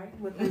 All right.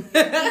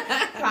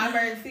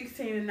 Proverbs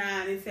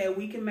 16:9, it said,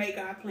 we can make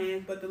our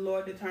plans, but the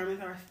Lord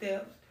determines our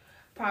steps.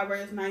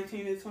 Proverbs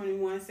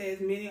 19:21 says,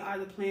 many are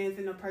the plans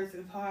in a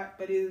person's heart,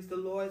 but it is the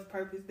Lord's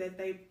purpose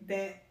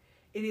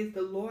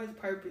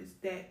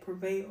that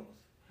prevails.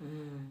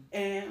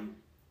 And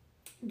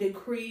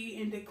decree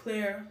and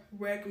declare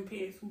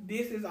recompense.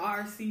 This is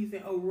our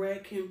season of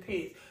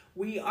recompense.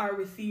 We are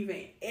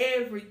receiving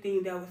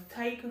everything that was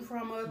taken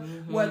from us.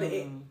 Whether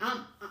it,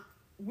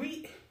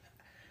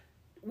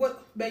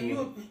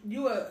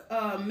 you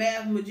a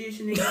math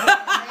magician,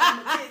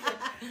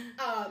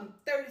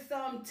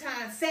 30-some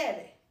times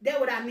 7. That's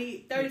what I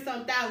need,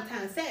 30-something thousand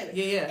times 7.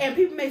 Yeah. And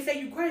people may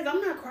say you crazy. I'm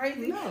not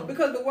crazy. No.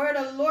 Because the word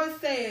of the Lord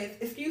says,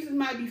 excuses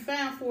might be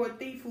found for a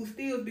thief who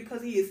steals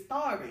because he is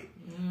starving.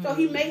 So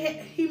he may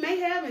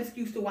have an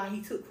excuse to why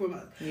he took from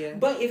us. Yeah.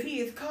 But if he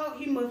is caught,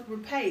 he must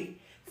repay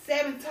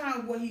 7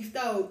 times what he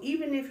stole,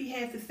 even if he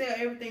has to sell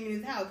everything in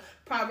his house.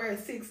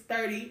 Proverbs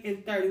 6:30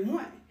 and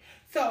 31.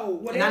 So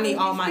whatever. And I need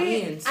all my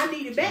spend, ends. I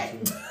need it back.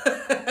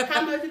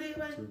 How much it is,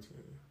 man?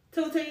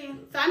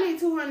 210. So I need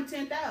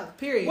 210,000.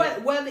 Period.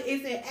 Whether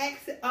it's in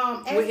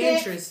assets, with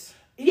interest.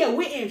 Yeah,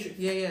 with interest.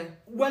 Yeah.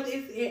 Whether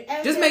it's in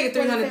assets, Just make it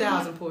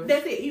 300,000 for it.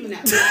 That's it, even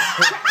out.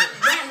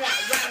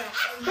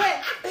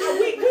 right. But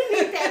we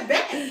need that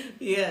back.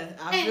 Yeah,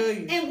 I feel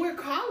you. And we're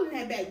calling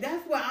that back.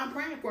 That's why I'm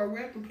praying for a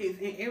recompense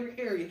in every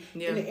area.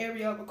 Yeah. In the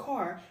area of a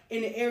car.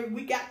 In the area,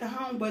 we got the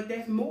home, but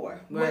there's more.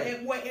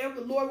 Right.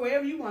 Whatever, Lord,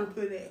 wherever you want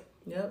to put it.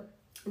 Yep.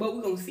 But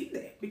we're going to see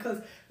that because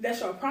that's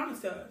your promise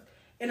to us.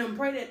 And I'm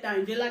praying that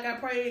thing just like I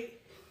prayed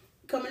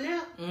coming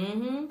out.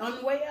 Mm-hmm. On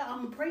the way out, I'm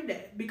going to pray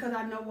that because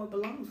I know what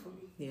belongs for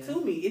me. Yeah.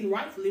 To me. It's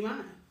rightfully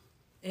mine.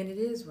 And it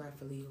is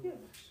rightfully yours.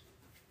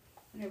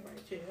 Yeah.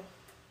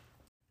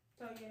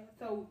 Right, yeah.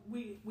 So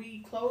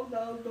we closed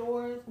those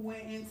doors,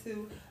 went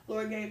into,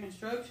 Lord gave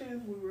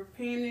instructions, we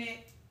repented,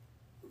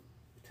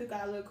 took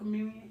our little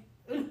communion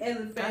as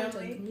a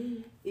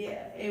family.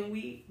 Yeah, and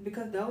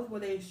because those were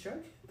the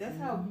instructions. That's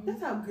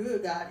how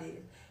good God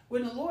is.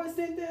 When the Lord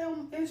sent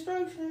them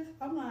instructions,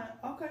 I'm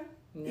like, okay.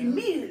 Yeah.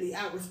 Immediately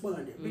I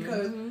responded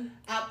because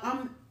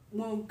I'm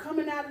when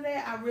coming out of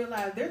that, I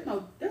realized there's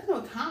no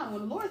time.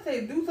 When the Lord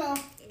says do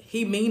something,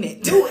 He mean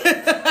it. Do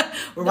it.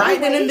 Right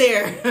then and So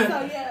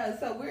there.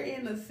 so we're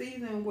in a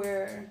season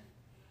where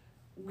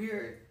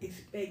we're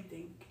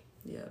expecting.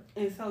 Yeah.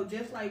 And so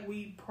just like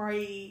we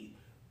prayed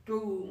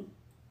through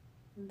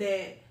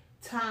that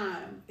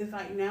time, it's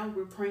like now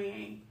we're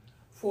praying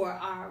for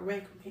our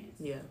recompense.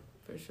 Yeah,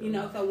 for sure. You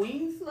know, so we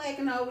ain't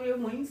slacking over here,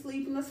 we ain't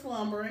sleeping or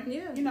slumbering.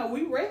 Yeah. You know,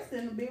 we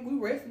resting a bit, we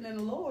resting in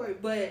the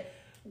Lord, but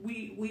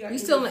we are. You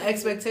still in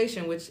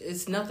expectation, which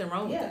is nothing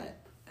wrong with that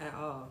at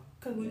all.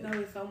 Because we know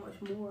there's so much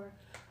more.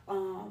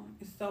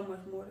 It's so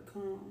much more to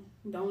come.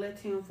 Don't let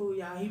Tim fool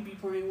y'all. He be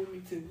praying with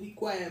me too. He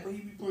quiet, but he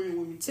be praying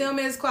with me too. Tim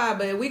is quiet,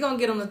 but we gonna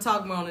get him to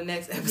talk more on the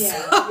next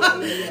episode.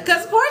 Yeah.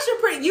 Because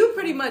Portia, you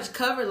pretty much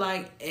covered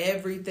like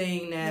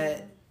everything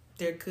that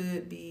there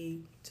could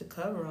be to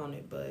cover on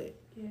it, but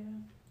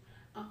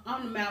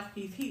on the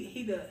mouthpiece,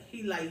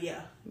 he like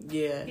yeah.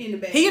 He in the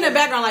background. He in the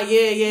background like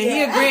yeah.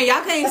 He agreeing.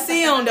 Y'all can't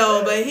see him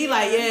though, but he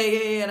like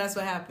yeah. That's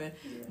what happened.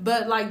 Yeah.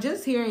 But like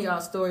just hearing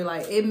y'all's story,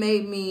 like it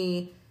made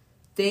me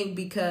think,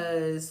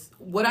 because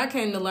what I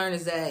came to learn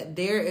is that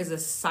there is a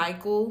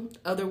cycle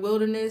of the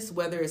wilderness,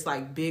 whether it's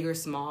like big or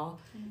small,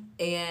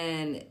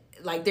 and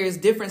like there's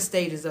different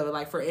stages of it.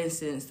 Like for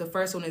instance, the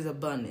first one is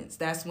abundance.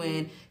 That's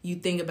when you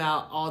think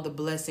about all the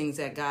blessings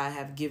that God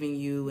have given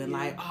you and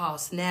like, oh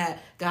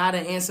snap, God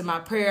done answered my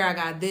prayer. I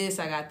got this,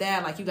 I got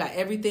that. Like you got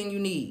everything you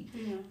need.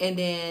 And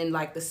then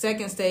like the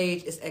second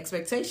stage is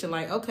expectation.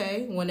 Like,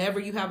 okay, whenever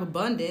you have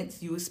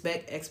abundance, you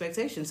expect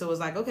expectation. So it's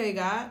like, okay,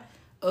 God,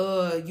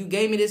 you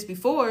gave me this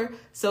before,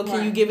 so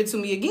can you give it to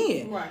me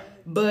again? Right.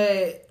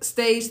 But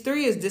stage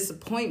 3 is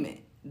disappointment.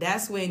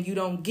 That's when you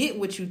don't get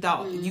what you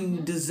thought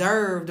you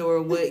deserved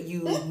or what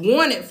you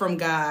wanted from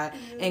God.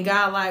 And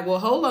God like, well,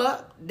 hold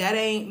up. That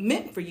ain't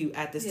meant for you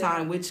at this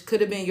time, which could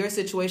have been your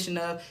situation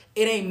of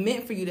it ain't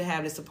meant for you to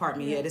have this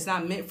apartment yet. It's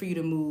not meant for you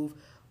to move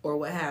or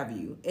what have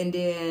you. And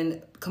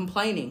then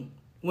complaining.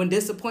 When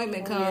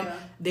disappointment comes,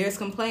 there's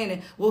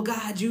complaining. Well,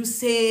 God, you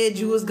said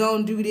you was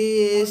going to do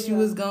this. You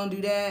was going to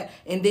do that.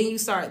 And then you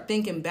start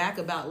thinking back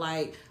about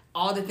like,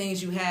 all the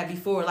things you had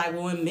before. Like,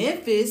 well, in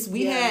Memphis,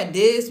 we had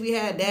this, we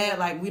had that.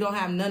 Like, we don't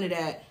have none of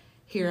that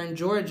here in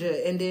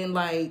Georgia. And then,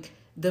 like,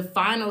 the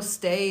final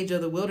stage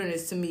of the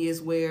wilderness to me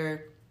is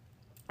where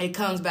it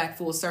comes back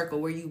full circle,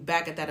 where you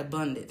back at that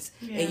abundance.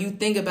 And you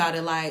think about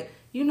it like,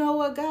 you know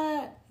what,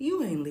 God?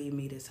 You ain't leave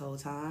me this whole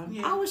time.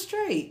 I was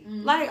straight.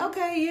 Like,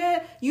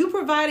 okay, you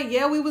provided.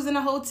 We was in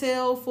a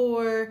hotel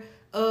for...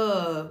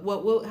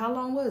 what? How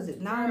long was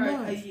it? 9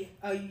 months.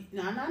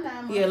 No, 9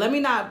 months. Yeah, let me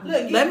not.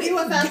 Look, let me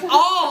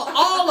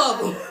all of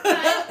them.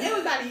 It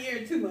was about a year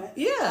and 2 months.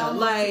 Yeah, almost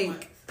like 2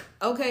 months.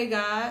 Okay,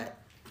 God,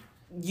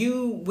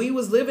 we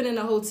was living in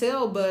a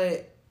hotel,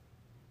 but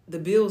the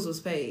bills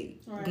was paid.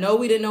 Right. No,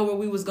 we didn't know what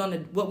we was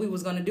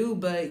gonna do,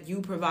 but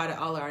you provided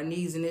all our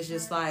needs, and it's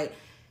just like.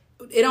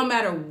 It don't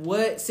matter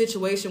what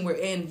situation we're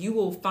in, you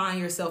will find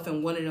yourself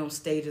in one of those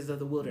stages of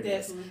the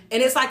wilderness. Definitely.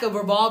 And it's like a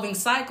revolving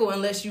cycle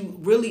unless you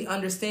really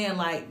understand,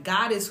 like,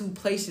 God is who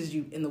places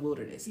you in the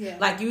wilderness. Yeah.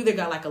 Like, you either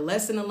got, like, a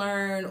lesson to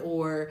learn,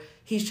 or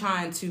he's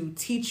trying to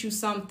teach you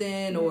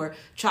something, or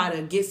try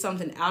to get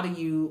something out of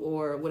you,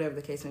 or whatever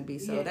the case may be.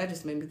 So that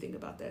just made me think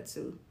about that,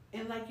 too.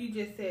 And like you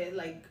just said,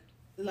 like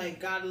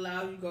God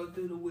allowed you to go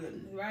through the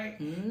wilderness, right?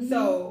 Mm-hmm.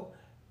 So,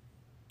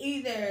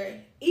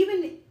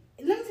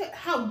 let me tell you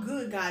how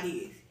good God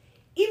is.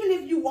 Even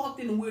if you walked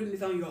in the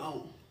wilderness on your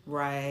own.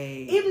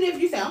 Right. Even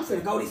if you say, I'm going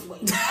to go this way.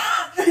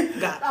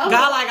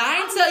 God, like,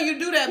 I ain't tell you to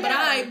do that, but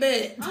I ain't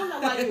bet. I don't know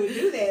why you would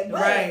do that.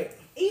 But right.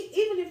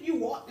 Even if you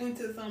walk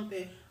into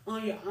something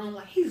on your own,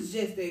 like, he's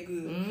just that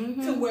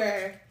good. To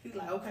where he's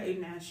like, okay,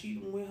 now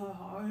she went her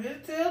hard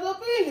head tail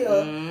up in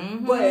here.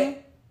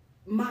 But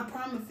my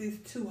promises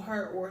to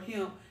her or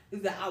him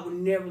is that I would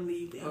never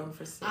leave them.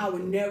 I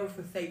would never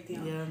forsake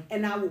them. Yeah.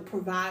 And I will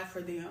provide for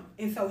them.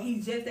 And so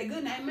he's just that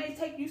good. Now, it may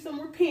take you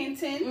some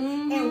repenting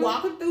and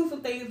walking through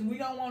some things. We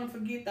don't want to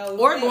forget those.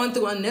 Or going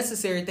through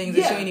unnecessary things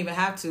that you ain't even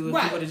have to if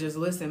you would have just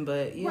listened.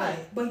 But yeah.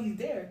 Right. But he's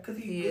there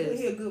because he's good.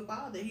 He's a good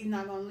father. He's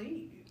not going to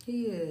leave you.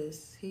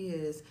 He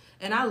is.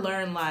 And I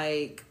learned,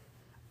 like,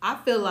 I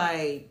feel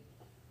like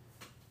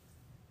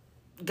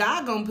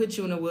God gonna put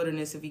you in the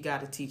wilderness if he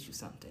got to teach you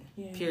something.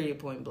 Yeah. Period,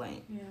 point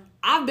blank. Yeah.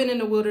 I've been in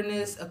the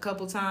wilderness a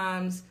couple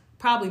times,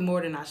 probably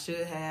more than I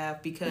should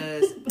have,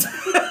 because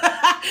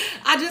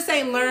I just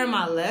ain't learned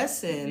my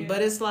lesson. Yeah.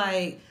 But it's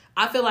like,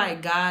 I feel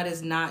like God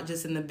is not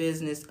just in the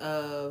business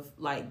of,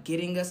 like,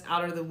 getting us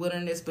out of the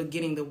wilderness, but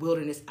getting the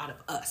wilderness out of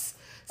us.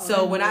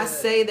 So when I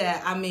say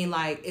that, I mean,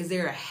 like, is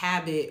there a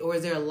habit or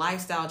is there a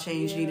lifestyle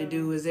change you need to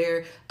do? Is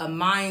there a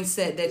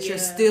mindset that you're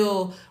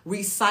still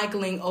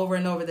recycling over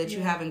and over that you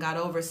haven't got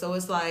over? So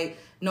it's like,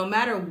 no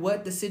matter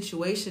what the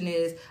situation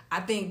is, I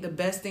think the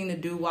best thing to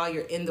do while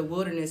you're in the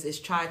wilderness is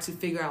try to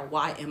figure out,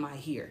 why am I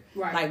here?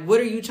 Right. Like, what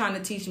are you trying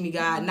to teach me,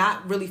 God?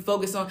 Not really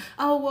focus on,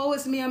 oh, woe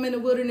is me, I'm in the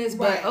wilderness.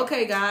 But,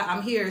 okay, God,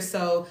 I'm here.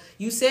 So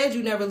you said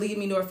you never leave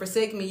me nor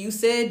forsake me. You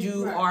said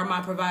you are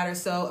my provider.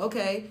 So,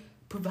 okay,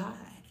 provide.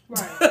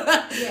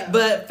 Right. Yeah.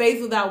 But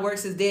faith without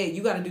works is dead.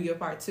 You got to do your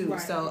part too.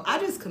 Right. So I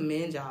just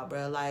commend y'all,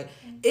 bro. Like,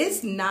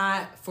 it's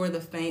not for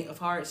the faint of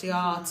hearts,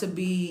 y'all, to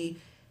be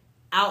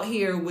out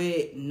here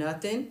with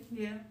nothing.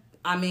 Yeah.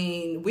 I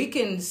mean, we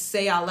can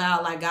say out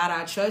loud, like, God,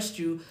 I trust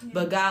you.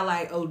 But God,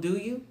 like, oh, do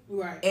you?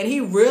 Right. And he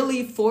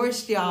really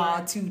forced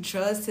y'all to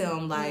trust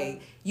him.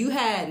 Like, you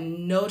had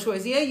no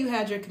choice. Yeah, you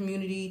had your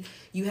community.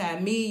 You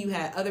had me. You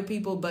had other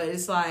people. But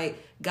it's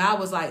like, God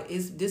was like,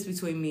 it's this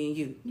between me and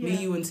you. Me,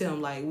 you, and Tim.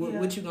 Like,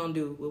 what you gonna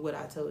do with what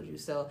I told you?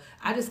 So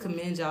I just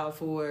commend y'all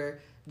for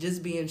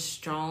just being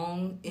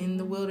strong in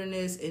the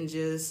wilderness and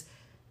just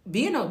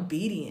being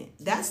obedient.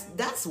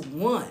 That's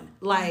one.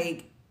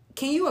 Like,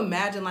 can you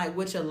imagine, like,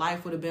 what your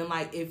life would have been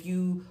like if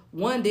you,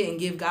 one, didn't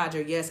give God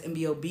your yes and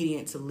be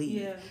obedient to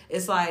lead? Yeah.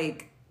 It's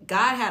like,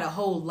 God had a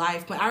whole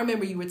life plan. I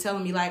remember you were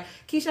telling me, like,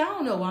 Keisha, I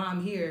don't know why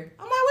I'm here.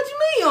 I'm like, what you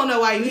mean you don't know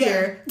why you're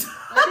here?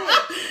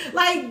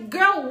 Like,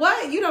 girl,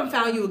 what? You done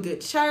found you a good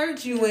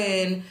church. You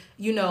in,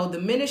 you know, the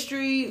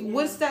ministry. Yeah.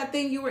 What's that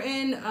thing you were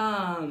in?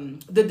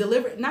 Not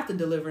the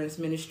deliverance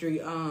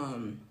ministry.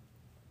 Well,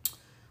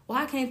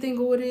 I can't think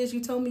of what it is you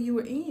told me you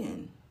were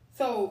in.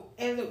 So,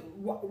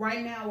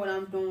 right now, what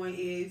I'm doing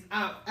is,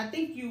 I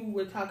think you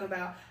were talking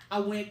about, I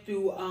went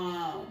through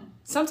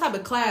some type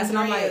of class, and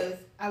I'm like,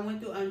 I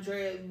went through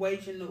Andrea's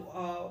waging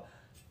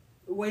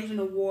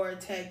the war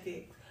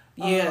tactics.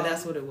 Yeah,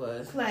 that's what it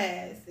was.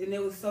 Class, and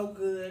it was so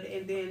good.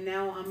 And then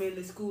now I'm in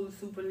the School of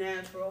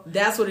Supernatural.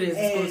 That's what it is.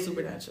 The School of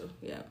Supernatural.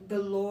 Yeah. The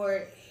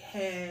Lord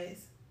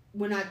has.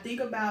 When I think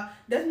about,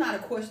 that's not a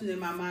question in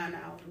my mind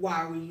now.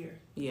 Why are we here?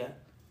 Yeah.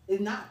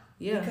 It's not.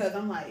 Yeah. Because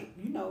I'm like,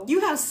 you know. You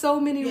have so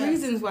many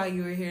reasons why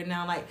you are here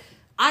now. Like,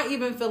 I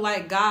even feel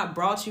like God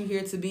brought you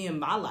here to be in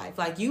my life.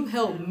 Like, you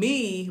helped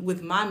me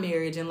with my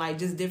marriage and, like,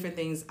 just different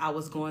things I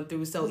was going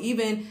through. So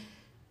even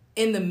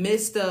in the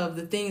midst of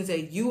the things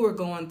that you were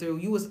going through,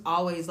 you was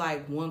always,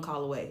 like, one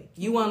call away.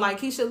 You weren't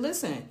like, Keisha,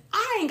 listen,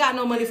 I ain't got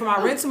no money for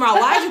my rent tomorrow.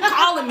 Why are you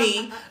calling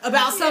me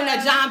about something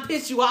that John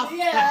pissed you off?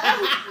 Yeah.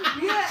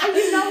 And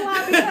you know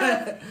why?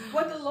 Because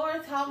what the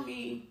Lord taught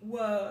me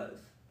was,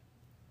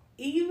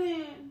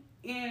 even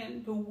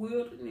in the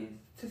wilderness,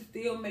 to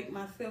still make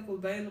myself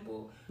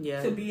available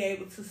to be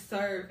able to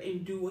serve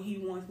and do what he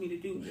wants me to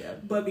do. Yeah.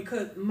 But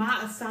because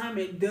my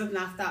assignment does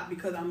not stop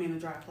because I'm in a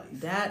dry place.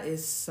 That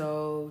is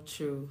so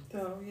true.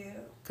 So, yeah.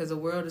 Because the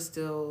world is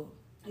still...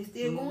 It's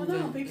still going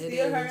on. People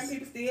still hurting.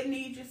 People still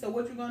need you. So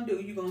what you going to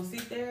do? You going to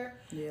sit there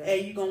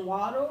and you going to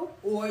waddle?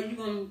 Or you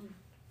going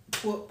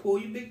to pull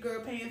your big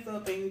girl pants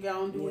up and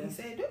go and do what he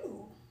said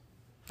do?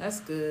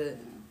 That's good.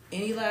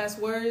 Any last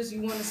words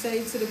you want to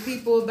say to the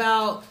people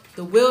about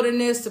the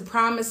wilderness, the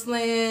promised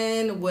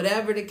land,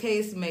 whatever the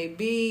case may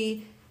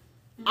be?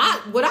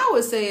 What I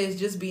would say is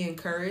just be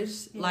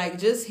encouraged. Yeah. Like,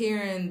 just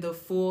hearing the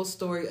full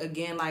story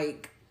again,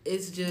 like,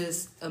 it's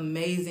just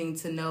amazing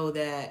to know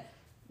that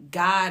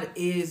God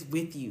is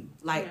with you.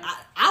 Like,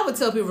 I would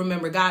tell people,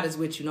 remember, God is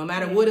with you. No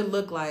matter what it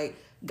looked like,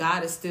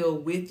 God is still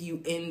with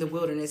you in the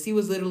wilderness. He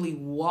was literally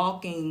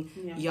walking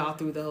y'all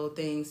through the whole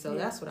thing. So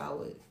that's what I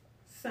would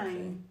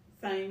say.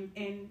 Same,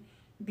 and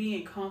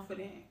being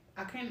confident.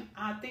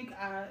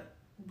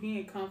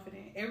 Being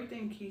confident.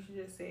 Everything Keisha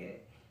just said.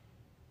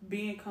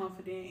 Being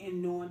confident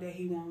and knowing that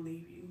he won't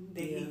leave you.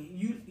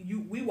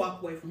 That we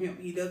walk away from him.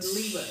 He doesn't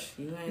leave us.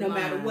 No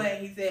matter what.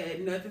 He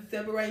said nothing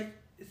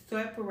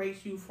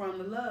separates you from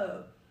the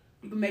love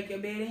You can make your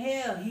bed in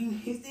hell.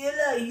 He still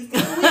love you. He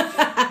still with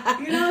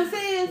you. You know what I'm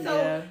saying?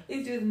 So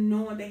it's just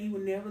knowing that he will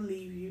never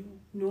leave you.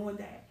 Knowing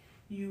that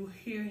you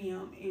hear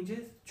him and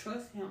just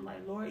trust him.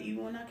 Like, Lord,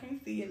 even when I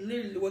can't see it,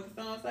 literally what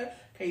the song say,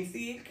 can't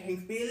see it,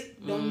 can't feel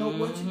it, don't know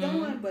what you're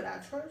doing, but I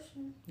trust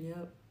you.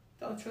 Yep.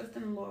 So trust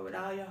in the Lord with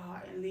all your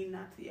heart and lean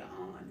not to your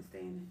own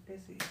understanding.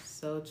 That's it.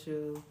 So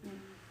true.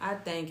 I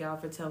thank y'all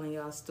for telling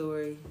y'all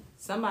story.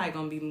 Somebody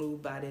gonna be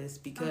moved by this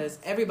because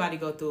everybody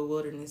go through a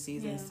wilderness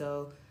season.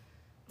 So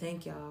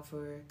thank y'all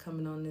for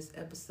coming on this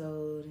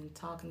episode and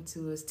talking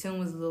to us. Tim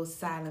was a little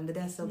silent, but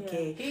that's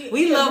okay. Yeah.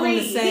 We love him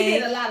the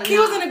same. He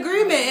was in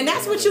agreement, and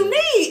that's what you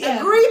need.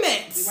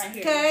 Agreements. Right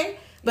here. Okay?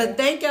 But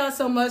thank y'all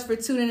so much for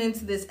tuning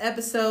into this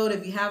episode.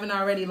 If you haven't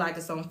already, like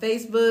us on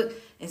Facebook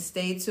and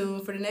stay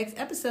tuned for the next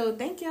episode.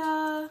 Thank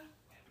y'all.